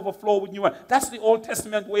vats will overflow with new wine. That's the Old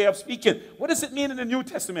Testament way of speaking. What does it mean in the New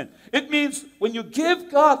Testament? It means when you give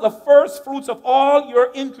God the first fruits of all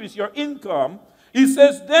your increase, your income, he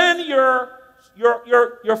says then your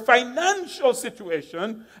financial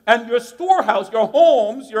situation and your storehouse, your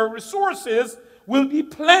homes, your resources will be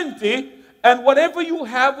plenty, and whatever you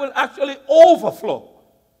have will actually overflow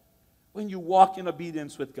when you walk in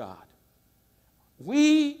obedience with God.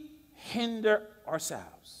 We hinder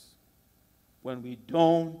ourselves when we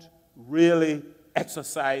don't really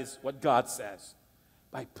exercise what God says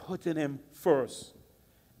by putting him first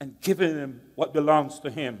and giving him what belongs to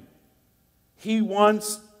him. He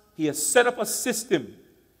has set up a system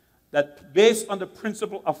that based on the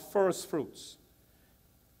principle of first fruits.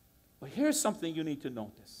 But here's something you need to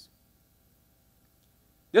notice.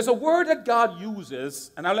 There's a word that God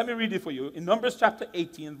uses, and now let me read it for you. In Numbers chapter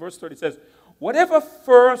 18, verse 30, it says, whatever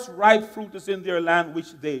first ripe fruit is in their land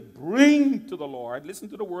which they bring to the Lord, listen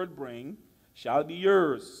to the word bring, shall be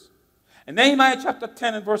yours. And Nehemiah chapter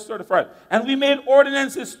 10 and verse 35, and we made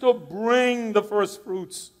ordinances to bring the first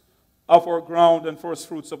fruits of our ground and first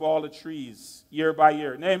fruits of all the trees year by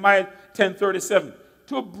year. Nehemiah 10:37,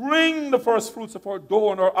 to bring the first fruits of our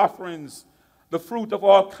dough and our offerings, the fruit of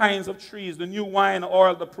all kinds of trees, the new wine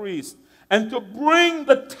oil, the priest, and to bring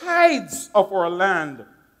the tithes of our land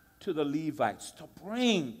to the Levites. To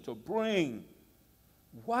bring.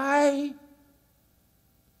 Why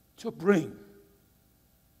to bring?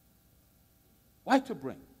 Why to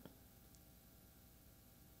bring?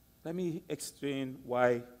 Let me explain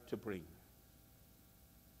why to bring.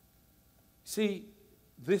 See,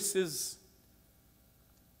 this is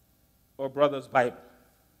our brother's Bible.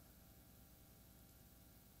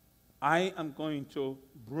 I am going to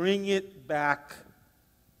bring it back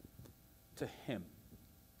to him.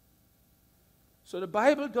 So the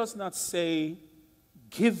Bible does not say,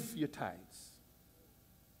 give your tithes.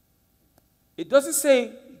 It doesn't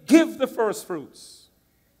say, give the first fruits.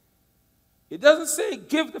 It doesn't say,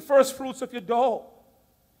 give the first fruits of your dough.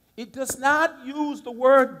 It does not use the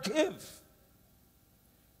word give.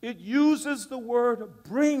 It uses the word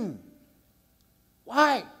bring.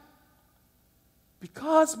 Why?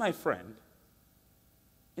 Because, my friend,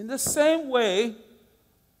 in the same way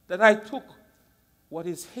that I took what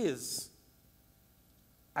is his,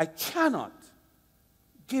 I cannot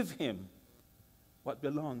give him what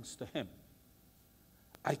belongs to him.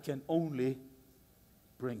 I can only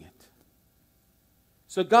bring it.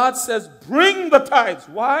 So God says, bring the tithes.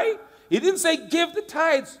 Why? He didn't say give the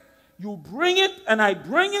tithes. You bring it and I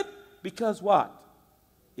bring it because what?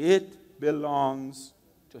 It belongs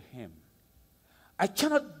to him. I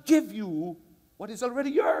cannot give you what is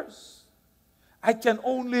already yours. I can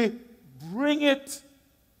only bring it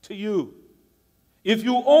to you. If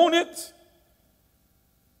you own it,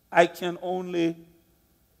 I can only,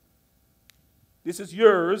 this is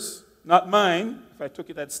yours, not mine. If I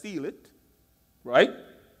took it, I'd steal it, right?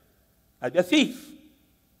 I'd be a thief.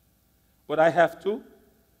 But I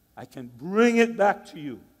can bring it back to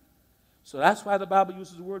you. So that's why the Bible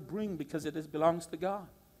uses the word bring, because it belongs to God.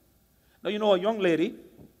 Now, you know, a young lady,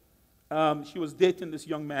 she was dating this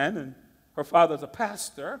young man, and her father's a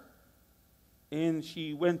pastor. And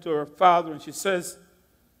she went to her father and she says,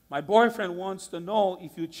 my boyfriend wants to know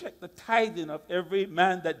if you check the tithing of every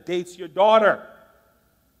man that dates your daughter.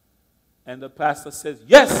 And the pastor says,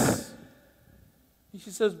 yes. And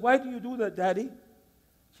she says, why do you do that, Daddy?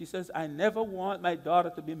 She says, I never want my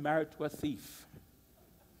daughter to be married to a thief.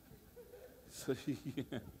 So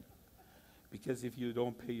because if you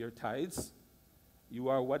don't pay your tithes, you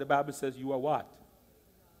are what the Bible says you are what?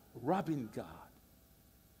 Robbing God.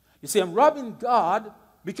 You see, I'm robbing God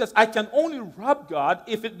because I can only rob God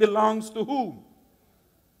if it belongs to whom?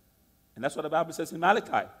 And that's what the Bible says in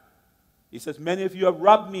Malachi. He says, many of you have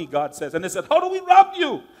robbed me, God says. And they said, how do we rob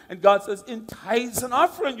you? And God says, in tithes and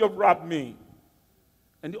offering you've robbed me.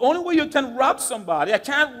 And the only way you can rob somebody, I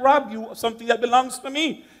can't rob you of something that belongs to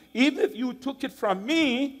me. Even if you took it from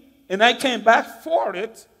me and I came back for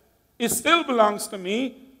it, it still belongs to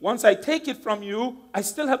me. Once I take it from you, I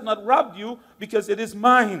still have not robbed you because it is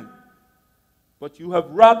mine. But you have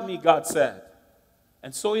robbed me, God said.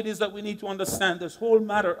 And so it is that we need to understand this whole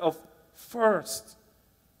matter of first.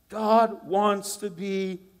 God wants to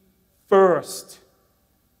be first.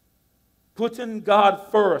 Putting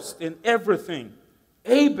God first in everything.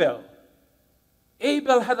 Abel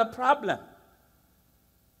had a problem.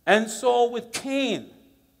 And so with Cain,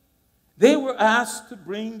 they were asked to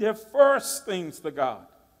bring their first things to God.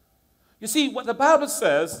 You see, what the Bible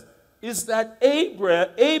says is that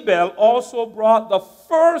Abel also brought the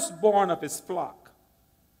firstborn of his flock.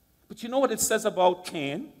 But you know what it says about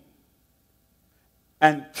Cain?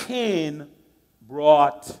 And Cain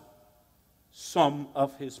brought some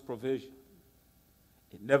of his provision.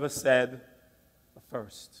 It never said the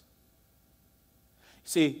first.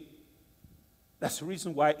 See, that's the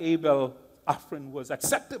reason why Abel's offering was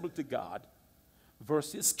acceptable to God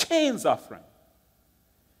versus Cain's offering.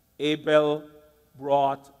 Abel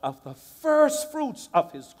brought of the first fruits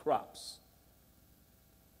of his crops.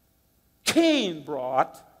 Cain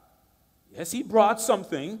brought, yes, he brought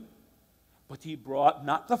something, but he brought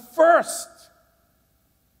not the first.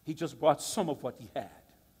 He just brought some of what he had.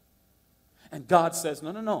 And God says,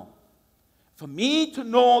 no. For me to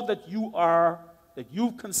know that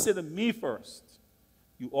you consider me first,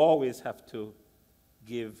 you always have to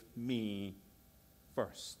give me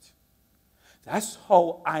first. That's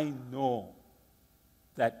how I know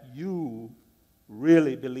that you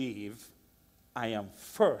really believe I am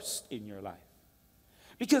first in your life.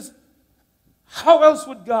 Because how else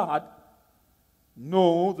would God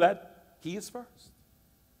know that he is first?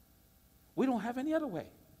 We don't have any other way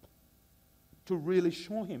to really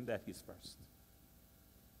show him that he's first.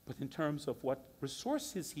 But in terms of what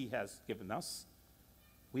resources he has given us,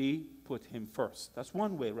 we put him first. That's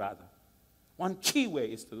one way, rather. One key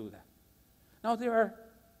way is to do that. Now, there are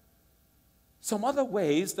some other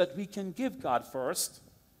ways that we can give God first,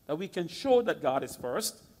 that we can show that God is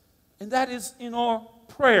first, and that is in our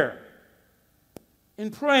prayer.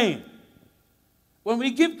 In praying. When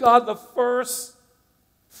we give God the first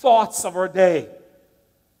thoughts of our day,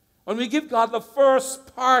 when we give God the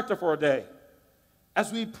first part of our day,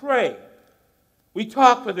 as we pray, we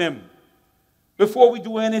talk with him before we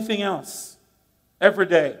do anything else every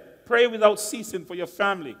day. Pray without ceasing for your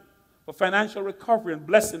family, for financial recovery and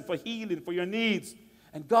blessing, for healing, for your needs.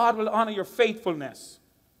 And God will honor your faithfulness.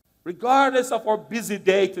 Regardless of our busy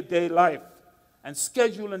day-to-day life and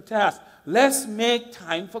schedule and tasks, let's make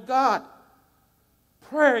time for God.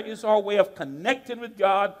 Prayer is our way of connecting with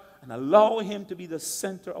God and allowing him to be the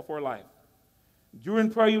center of our life.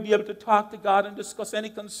 During prayer, you'll be able to talk to God and discuss any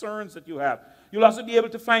concerns that you have. You'll also be able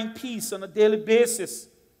to find peace on a daily basis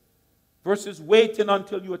versus waiting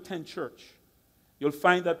until you attend church. You'll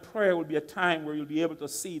find that prayer will be a time where you'll be able to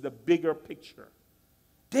see the bigger picture.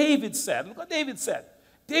 David said, look what David said.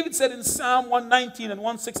 David said in Psalm 119 and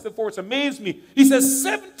 164, it's amazed me. He says,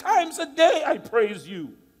 7 times a day I praise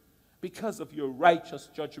you because of your righteous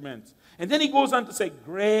judgment. And then he goes on to say,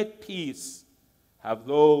 great peace have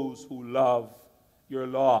those who love your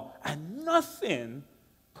law, and nothing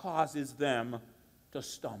causes them to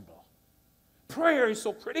stumble. Prayer is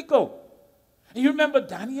so critical. And you remember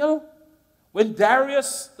Daniel? When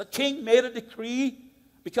Darius, the king, made a decree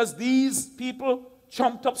because these people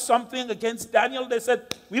trumped up something against Daniel, they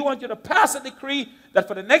said, we want you to pass a decree that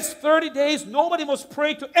for the next 30 days, nobody must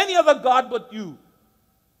pray to any other god but you.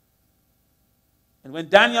 And when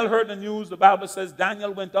Daniel heard the news, the Bible says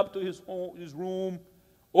Daniel went up to his room,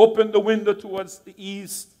 opened the window towards the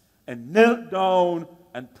east, and knelt down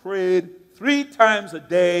and prayed 3 times a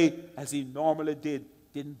day as he normally did.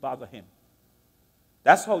 Didn't bother him.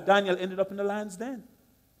 That's how Daniel ended up in the lion's den.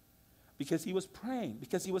 Because he was praying,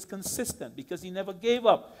 because he was consistent, because he never gave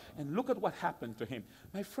up. And look at what happened to him.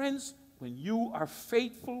 My friends, when you are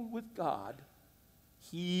faithful with God,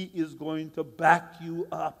 he is going to back you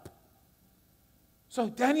up. So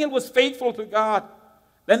Daniel was faithful to God.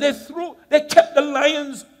 Then they kept the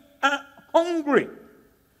lions hungry.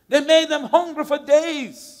 They made them hungry for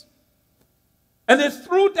days. And they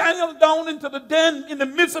threw Daniel down into the den in the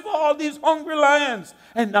midst of all these hungry lions.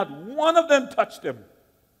 And not one of them touched him.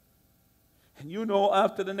 And you know,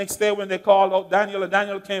 after the next day when they called out Daniel and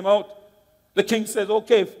Daniel came out, the king says,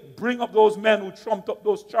 okay, bring up those men who trumped up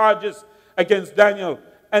those charges against Daniel.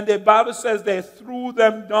 And the Bible says they threw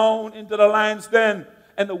them down into the lion's den.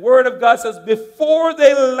 And the word of God says, before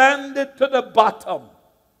they landed to the bottom,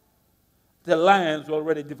 the lions were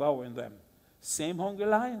already devouring them. Same hungry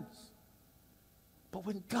lions. But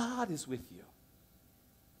when God is with you,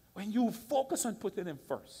 when you focus on putting him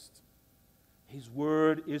first, his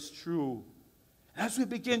word is true. As we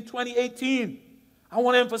begin 2018, I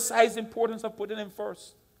want to emphasize the importance of putting him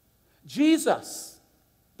first. Jesus,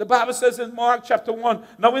 the Bible says in Mark chapter 1,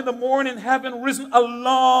 now in the morning, having risen a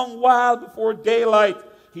long while before daylight,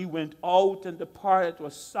 he went out and departed to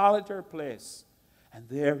a solitary place. And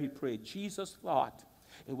there he prayed. Jesus thought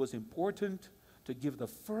it was important to give the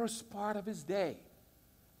first part of his day.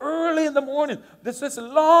 Early in the morning, this is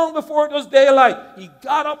long before it was daylight, he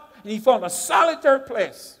got up and he found a solitary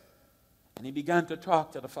place. And he began to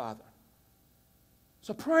talk to the Father.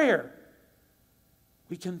 So prayer,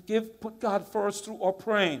 we can put God first through our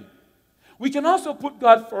praying. We can also put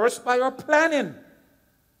God first by our planning.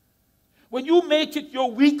 When you make it your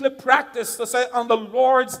weekly practice to say, on the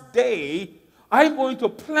Lord's day, I'm going to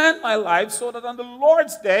plan my life so that on the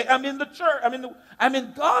Lord's day, I'm in the church, I'm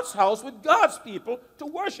in God's house with God's people to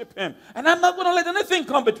worship him. And I'm not going to let anything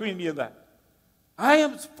come between me and that. I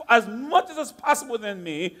am, as much as is possible within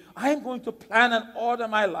me, I am going to plan and order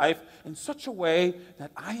my life in such a way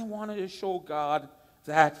that I am wanting to show God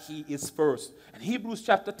that he is first. And Hebrews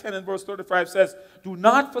chapter 10 and verse 35 says, do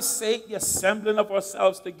not forsake the assembling of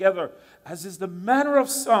ourselves together, as is the manner of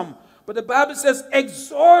some. But the Bible says,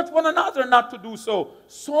 exhort one another not to do so.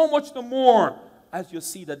 So much the more as you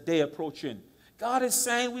see the day approaching. God is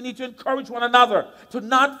saying we need to encourage one another to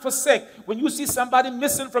not forsake. When you see somebody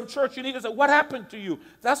missing from church, you need to say, what happened to you?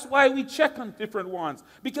 That's why we check on different ones.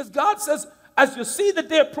 Because God says, as you see the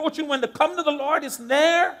day approaching, when the coming of the Lord is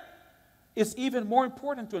near, it's even more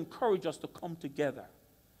important to encourage us to come together.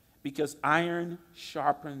 Because iron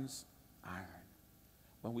sharpens iron.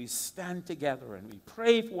 When we stand together and we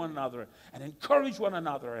pray for one another and encourage one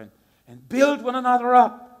another and build one another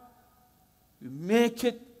up, we make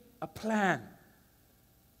it a plan.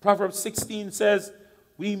 Proverbs 16 says,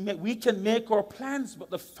 we can make our plans, but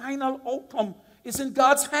the final outcome is in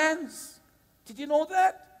God's hands. Did you know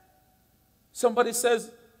that? Somebody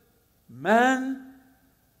says, man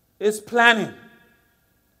is planning,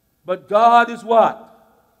 but God is what?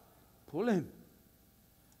 Pulling.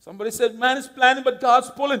 Somebody said, man is planning, but God's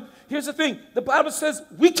pulling. Here's the thing. The Bible says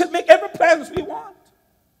we can make every plan we want.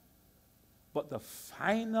 But the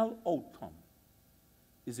final outcome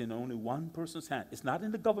is in only one person's hand. It's not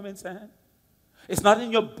in the government's hand. It's not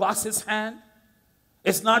in your boss's hand.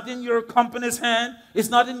 It's not in your company's hand. It's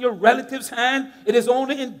not in your relative's hand. It is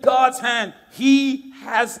only in God's hand. He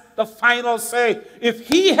has the final say. If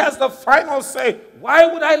he has the final say,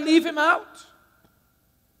 why would I leave him out?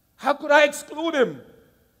 How could I exclude him?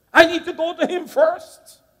 I need to go to him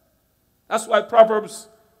first. That's why Proverbs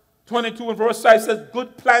 22 and verse 5 says,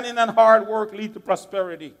 good planning and hard work lead to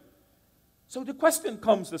prosperity. So the question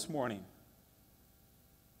comes this morning.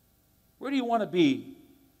 Where do you want to be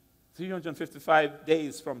 355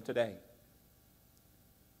 days from today?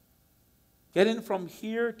 Getting from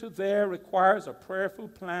here to there requires a prayerful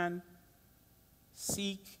plan.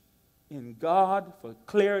 Seek in God for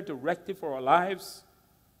clear directive for our lives.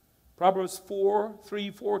 Proverbs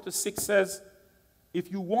 4:3-4-6 says,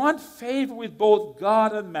 if you want favor with both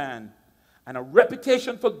God and man, and a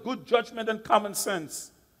reputation for good judgment and common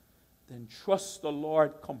sense, then trust the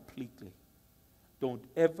Lord completely. Don't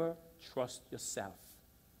ever trust yourself.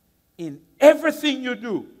 In everything you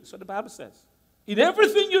do, that's what the Bible says. In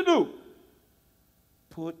everything you do,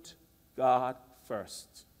 put God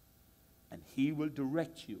first. And he will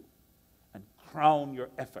direct you and crown your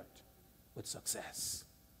effort with success.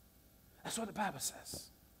 That's what the Bible says.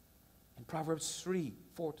 In Proverbs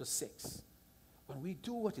 3:4-6. When we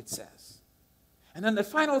do what it says. And then the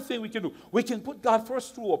final thing we can do, we can put God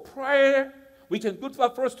first through our prayer, we can put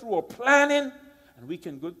God first through our planning, and we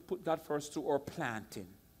can put God first through our planting.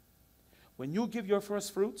 When you give your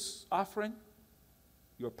first fruits offering,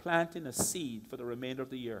 you're planting a seed for the remainder of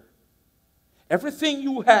the year. Everything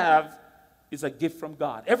you have is a gift from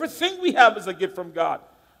God. Everything we have is a gift from God.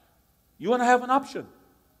 You want to have an option.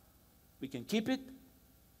 We can keep it,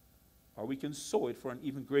 or we can sow it for an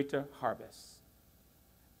even greater harvest.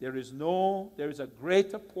 There is a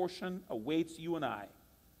greater portion awaits you and I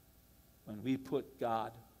when we put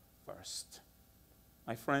God first.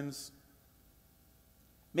 My friends,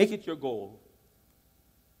 make it your goal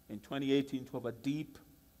in 2018 to have a deep,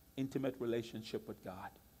 intimate relationship with God.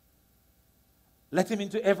 Let him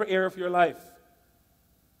into every area of your life.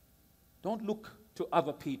 Don't look to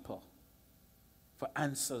other people for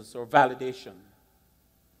answers or validation.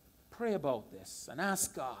 Pray about this and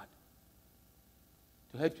ask God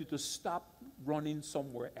to help you to stop running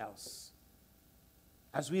somewhere else.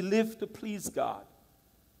 As we live to please God,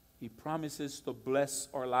 He promises to bless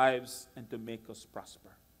our lives and to make us prosper.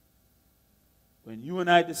 When you and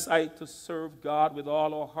I decide to serve God with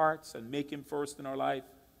all our hearts and make Him first in our life,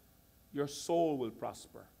 your soul will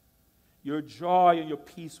prosper. Your joy and your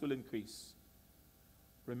peace will increase.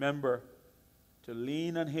 Remember to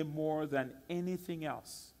lean on Him more than anything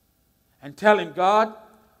else. And tell Him, God,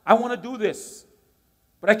 I want to do this,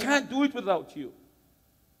 but I can't do it without you.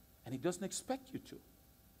 And He doesn't expect you to.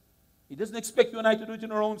 He doesn't expect you and I to do it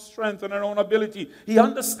in our own strength and our own ability. He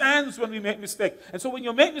understands when we make mistakes. And so when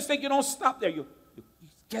you make mistakes, you don't stop there. You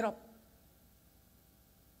get up.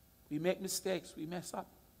 We make mistakes. We mess up.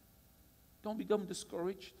 Don't become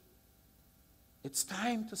discouraged. It's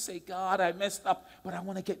time to say, God, I messed up, but I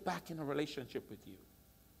want to get back in a relationship with you.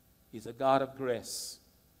 He's a God of grace,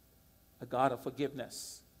 a God of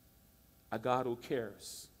forgiveness, a God who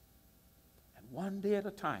cares. And one day at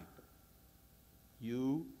a time,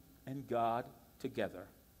 you and God together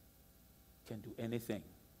can do anything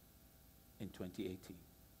in 2018.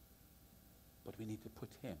 But we need to put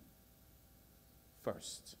Him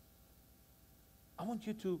first. I want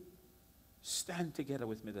you to stand together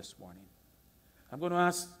with me this morning. I'm going to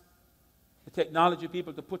ask the technology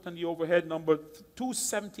people to put on the overhead number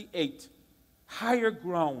 278, higher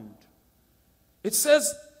ground. It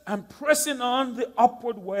says, I'm pressing on the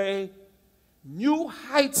upward way. New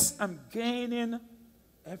heights I'm gaining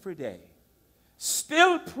every day.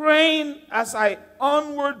 Still praying as I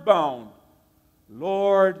onward bound.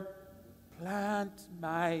 Lord, plant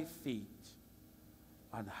my feet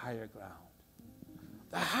on higher ground.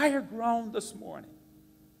 The higher ground this morning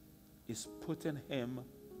is putting Him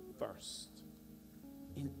first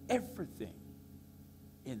in everything,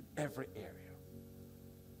 in every area.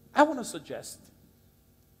 I want to suggest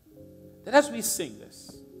that as we sing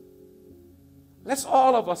this, let's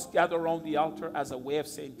all of us gather around the altar as a way of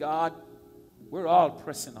saying, God, we're all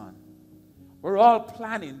pressing on. We're all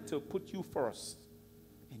planning to put you first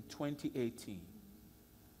in 2018.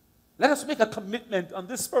 Let us make a commitment on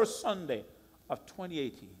this first Sunday of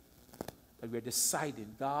 2018 that we're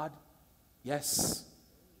deciding, God, yes,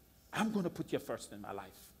 I'm going to put you first in my life.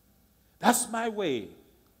 That's my way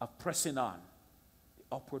of pressing on the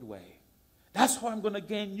upward way. That's how I'm going to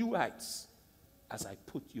gain new heights as I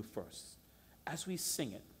put you first. As we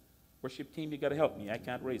sing it, worship team, you got to help me. I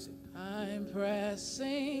can't raise it. I'm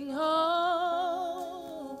pressing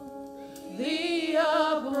on the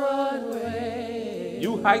upward way.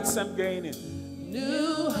 New heights I'm gaining.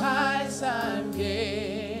 New heights I'm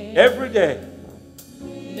gaining. Every day.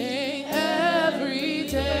 Every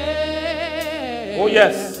day. Oh,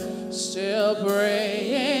 yes. Still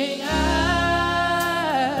praying as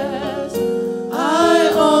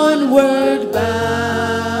I onward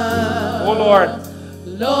bound. Oh, Lord.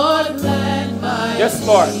 Lord, plant my yes,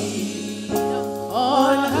 Lord. feet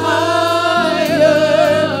on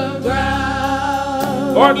higher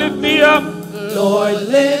ground. Lord, lift me up. Lord,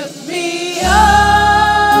 lift me up.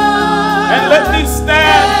 And let me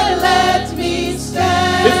stand. And let me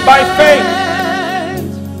stand. It's by faith.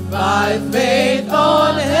 By faith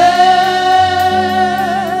on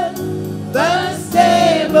heaven, the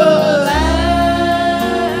stable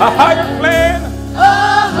land. A higher plane. A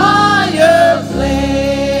higher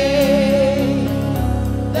plane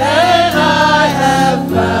than I have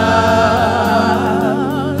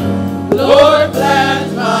found. Lord,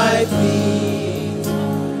 plant my feet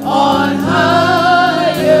on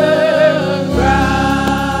higher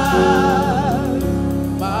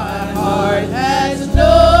ground. My heart has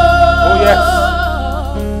no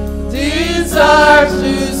desire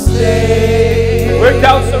to stay Where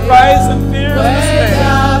doubts arise and fears where dismay.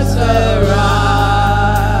 doubts arise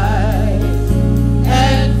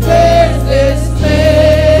and fears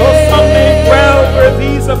dismay. Though some may dwell where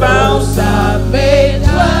these Though abound. some may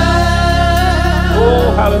dwell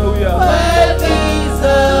Oh, hallelujah. where these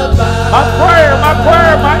abound. My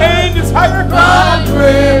prayer, my aim is higher My ground.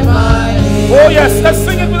 prayer, my aim Oh, yes, let's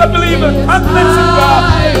sing it with a believer. Confidence in God.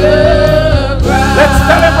 higher ground. Let's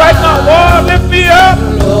tell Him right now, Lord, lift me up.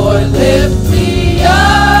 Lord, lift me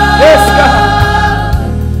up. Yes, God.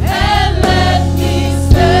 And let me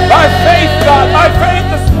stand. By faith, God, by faith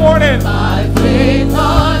this morning. By faith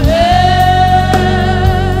on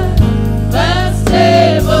earth, the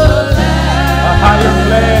stable land. A higher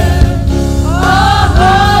plane. A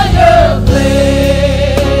higher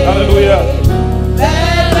plane Hallelujah.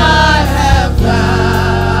 than I have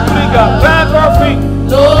found. God, plant our feet.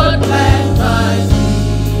 Lord,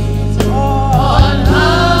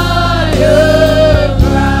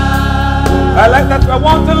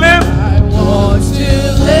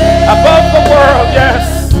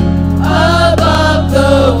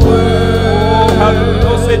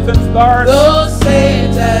 darts Though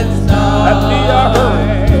Satan's at me are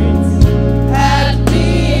hurling, at me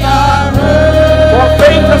are hurling, for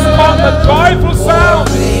faith has won the joyful sound.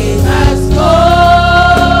 faith has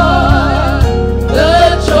won the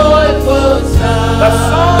joyful sound. The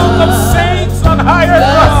song of saints on higher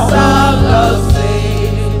The ground. sound of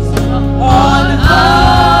saints on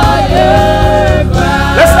higher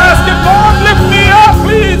ground. Let's ask him, Lord, lift me up,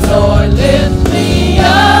 please. Lord, lift me up.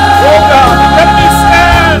 Oh God, let me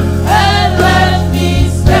stand. And let me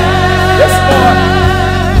stand. Yes, Lord.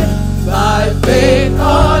 By faith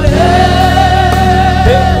on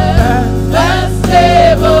heaven and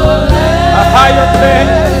stable land. A higher plane.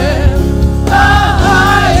 A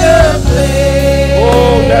higher place.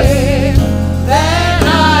 Oh, yes. Than I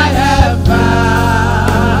have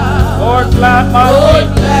found. Lord, plant my Lord,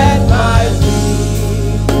 feet. plant my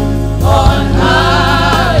feet on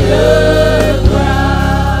higher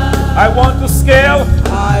ground. I want to scale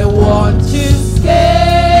I want to scale the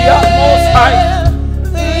utmost height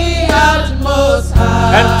the utmost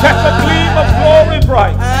height and catch a gleam of glory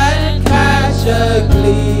bright. and catch a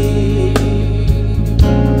gleam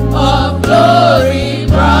of glory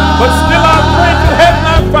bright. But still I pray to heaven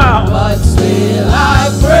I'm found. But still I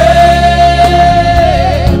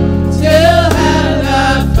pray till heaven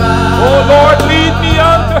I'm found. Oh Lord, lead me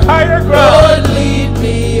on to higher ground. Lord, lead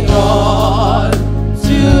me on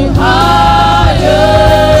to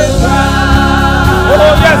higher ground.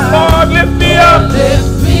 Oh yes, Lord, lift me up. Lift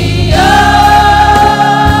me up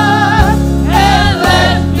and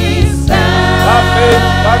let me stand. By faith,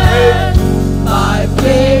 by faith. My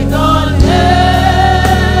faith on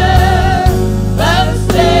heaven's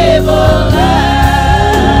stable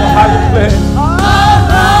land. Higher place A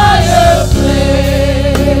higher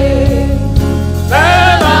place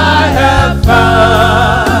than I have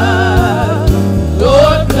found.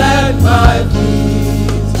 Lord, plant my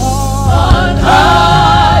feet on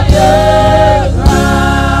higher ground.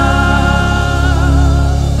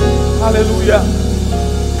 Hallelujah.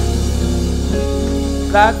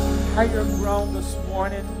 That higher ground this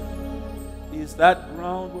morning is that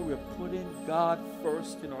ground where we're putting God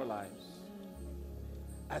first in our lives.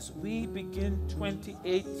 As we begin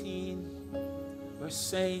 2018, we're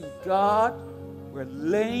saying, God, we're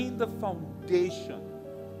laying the foundation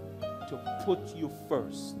to put you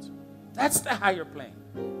first. That's the higher plane.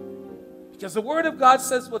 Because the Word of God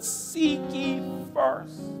says, what seek ye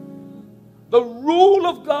first? The rule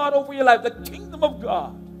of God over your life, the kingdom of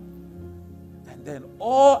God. And then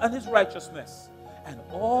all, and His righteousness. And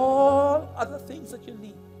all other things that you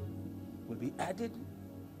need will be added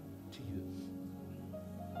to you.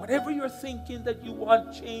 Whatever you're thinking that you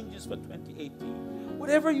want changes for 2018,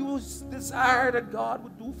 whatever you desire that God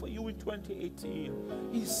would do for you in 2018,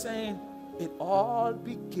 He's saying it all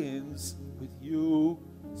begins with you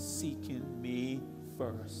seeking me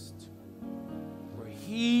first. For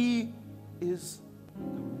He is the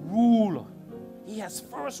ruler. He has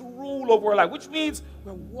first rule over our life, which means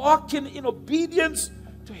we're walking in obedience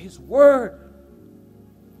to His word.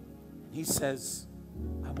 He says,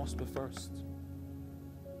 I must be first.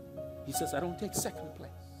 He says, I don't take second place.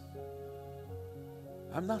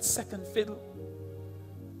 I'm not second fiddle.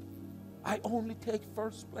 I only take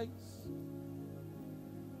first place.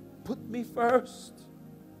 Put me first.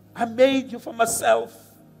 I made you for myself.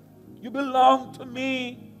 You belong to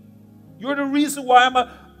me. You're the reason why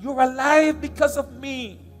you're alive because of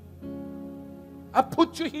me. I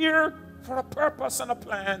put you here for a purpose and a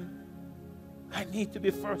plan. I need to be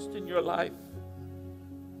first in your life.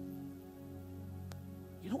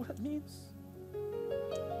 You know what it means?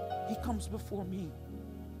 He comes before me.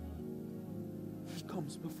 He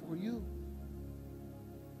comes before you.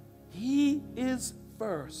 He is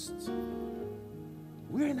first.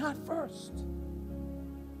 We're not first.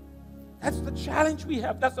 That's the challenge we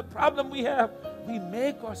have. That's the problem we have. We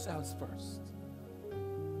make ourselves first.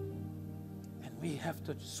 And we have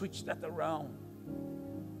to switch that around.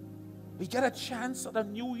 We get a chance at a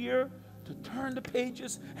new year to turn the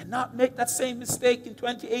pages and not make that same mistake in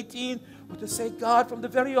 2018, but to say, God, from the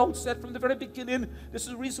very outset, from the very beginning, this is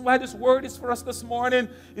the reason why this word is for us this morning,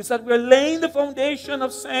 is that we're laying the foundation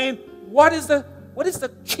of saying, what is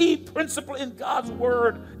the key principle in God's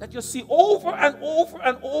word that you see over and over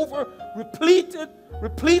and over,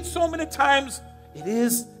 repeat so many times? It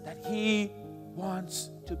is that He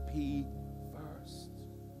wants to be first.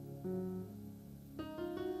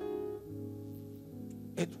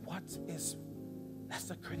 That's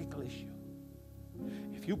the critical issue.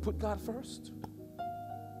 If you put God first,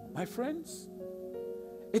 my friends,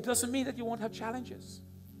 it doesn't mean that you won't have challenges.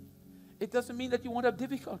 It doesn't mean that you won't have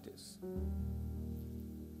difficulties.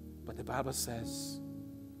 But the Bible says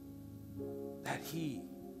that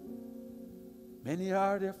many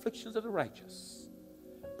are the afflictions of the righteous,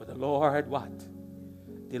 but the Lord what?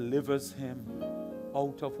 Delivers him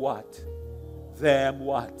out of what? Them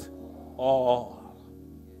what? All.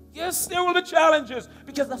 Yes, there will be challenges,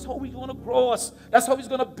 because that's how He's going to grow us. That's how He's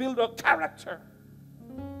going to build our character.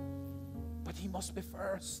 But He must be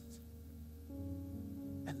first.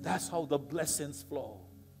 And that's how the blessings flow,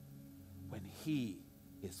 when He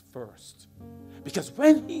is first. Because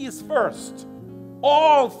when He is first,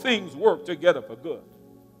 all things work together for good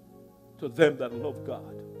to them that love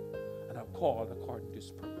God and are called according to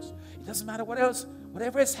His purpose. It doesn't matter what else,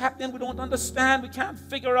 whatever is happening, we don't understand, we can't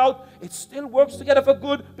figure out, it still works together for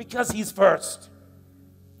good because He's first.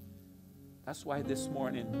 That's why this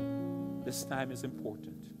morning, this time is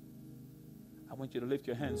important. I want you to lift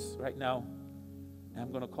your hands right now, and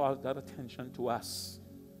I'm going to call that attention to us.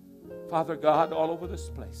 Father God, all over this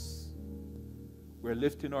place, we're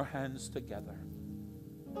lifting our hands together.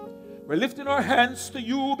 We're lifting our hands to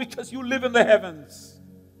You because You live in the heavens.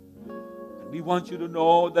 We want You to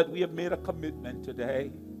know that we have made a commitment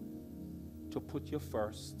today to put You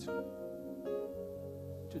first,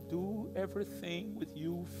 to do everything with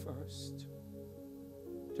You first,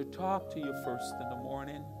 to talk to You first in the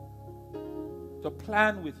morning, to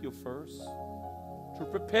plan with You first, to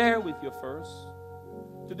prepare with You first,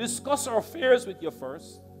 to discuss our affairs with You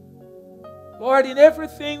first. Lord, in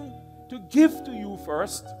everything, to give to You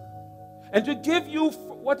first, and to give You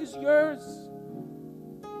what is Yours.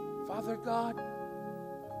 Father God,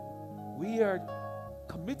 we are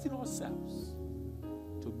committing ourselves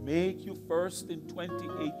to make You first in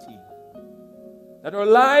 2018. That our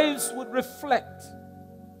lives would reflect,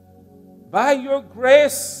 by Your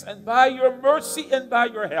grace and by Your mercy and by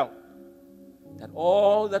Your help, that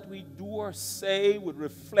all that we do or say would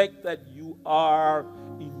reflect that You are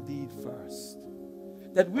indeed first.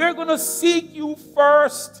 That we're going to seek You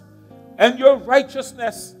first and Your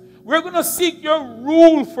righteousness. We're going to seek Your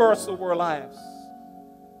rule first over our lives.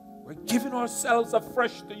 We're giving ourselves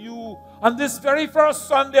afresh to You on this very first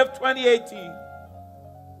Sunday of 2018.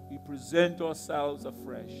 We present ourselves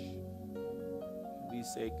afresh. We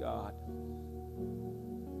say, God,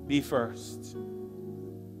 be first.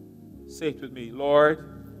 Say it with me, Lord,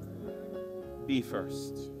 be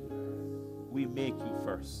first. We make You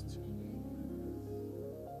first.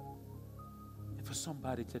 And for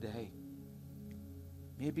somebody today,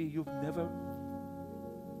 maybe you've never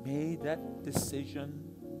made that decision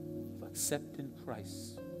of accepting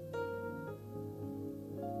Christ.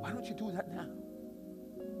 Why don't you do that now?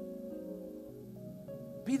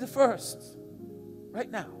 Be the first right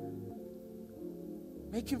now.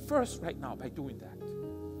 Make Him first right now by doing that.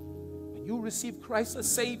 When you receive Christ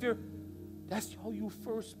as Savior, that's how you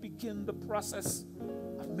first begin the process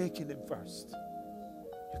of making Him first.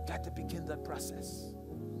 You've got to begin that process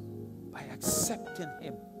by accepting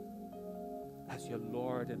Him as your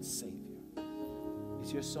Lord and Savior.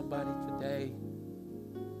 Is there somebody today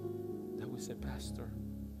that will say, Pastor,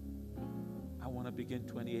 I want to begin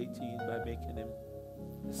 2018 by making Him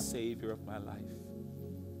the Savior of my life?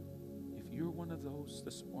 If you're one of those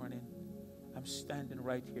this morning, I'm standing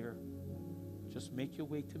right here. Just make your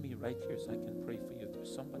way to me right here so I can pray for you. If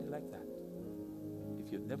there's somebody like that,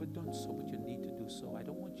 if you've never done so but you need to do so, I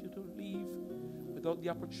don't want you to leave without the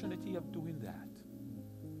opportunity of doing that.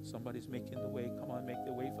 Somebody's making the way. Come on, make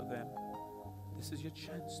the way for them. This is your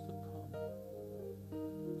chance to come.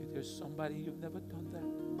 If there's somebody you've never done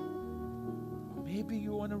that, or maybe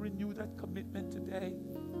you want to renew that commitment today,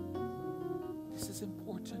 this is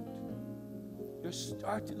important. You're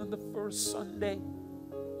starting on the first Sunday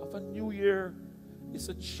of a new year. It's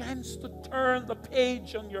a chance to turn the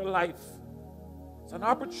page on your life. It's an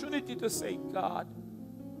opportunity to say, God,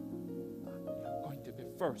 you're going to be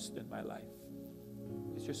first in my life.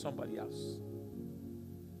 Is there somebody else?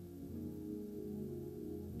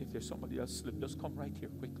 If there's somebody else, just come right here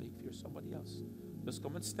quickly. If there's somebody else, just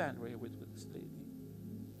come and stand right here with this lady.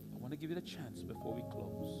 I want to give you the chance before we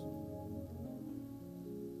close.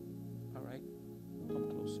 All right? Come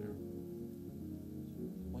closer.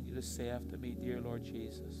 I want you to say after me, dear Lord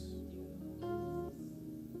Jesus,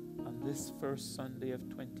 on this first Sunday of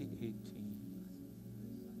 2018,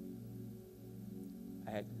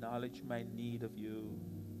 I acknowledge my need of You.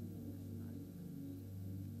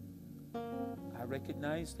 I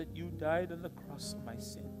recognize that You died on the cross for my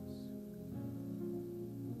sins.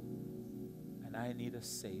 And I need a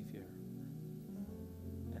Savior.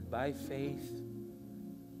 And by faith,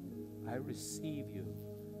 I receive You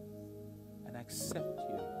and accept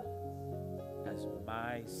You as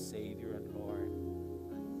my Savior and Lord.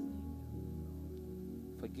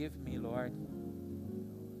 Forgive me, Lord,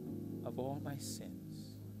 of all my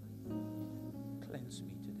sins. Cleanse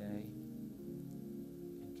me today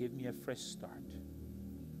and give me a fresh start.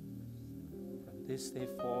 From this day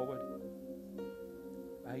forward,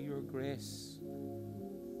 by your grace,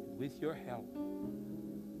 with your help,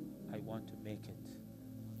 I want to make it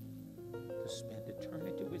to spend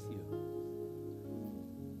eternity with you.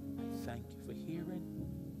 I thank you for hearing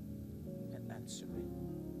and answering.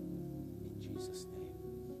 In Jesus'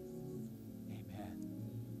 name, amen.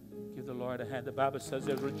 Give the Lord a hand. The Bible says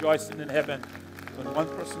there's rejoicing in heaven when one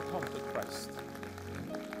person comes to Christ.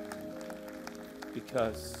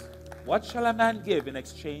 Because what shall a man give in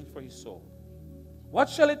exchange for his soul? What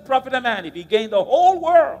shall it profit a man if he gain the whole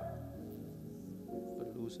world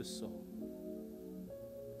but lose his soul?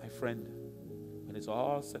 My friend, when it's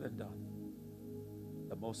all said and done,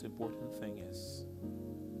 the most important thing is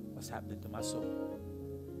what's happening to my soul.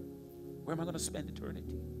 Where am I going to spend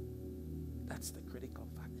eternity? That's the critical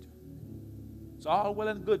factor. It's all well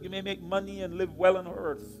and good. You may make money and live well on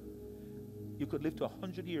earth. You could live to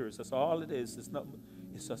 100 years. That's all it is. It's not.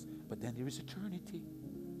 It's just. But then there is eternity.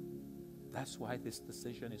 That's why this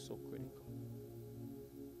decision is so critical.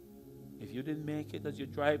 If you didn't make it as you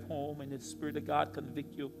drive home and the Spirit of God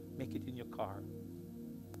convict you, make it in your car.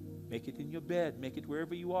 Make it in your bed. Make it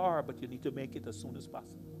wherever you are, but you need to make it as soon as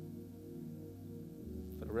possible.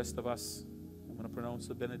 For the rest of us, I'm going to pronounce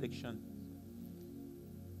the benediction.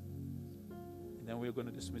 And then we're going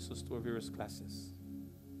to dismiss us to our various classes.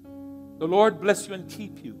 The Lord bless you and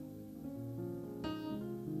keep you.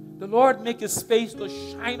 The Lord make his face to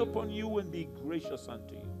shine upon you and be gracious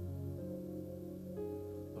unto you.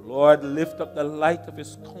 The Lord lift up the light of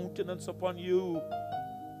his countenance upon you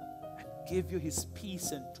and give you his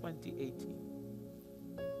peace in 2018.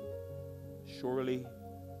 Surely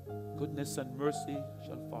goodness and mercy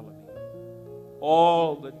shall follow me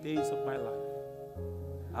all the days of my life.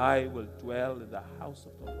 I will dwell in the house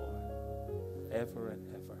of the Lord ever and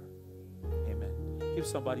ever. Amen. Give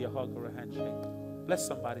somebody a hug or a handshake. Bless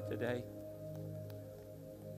somebody today.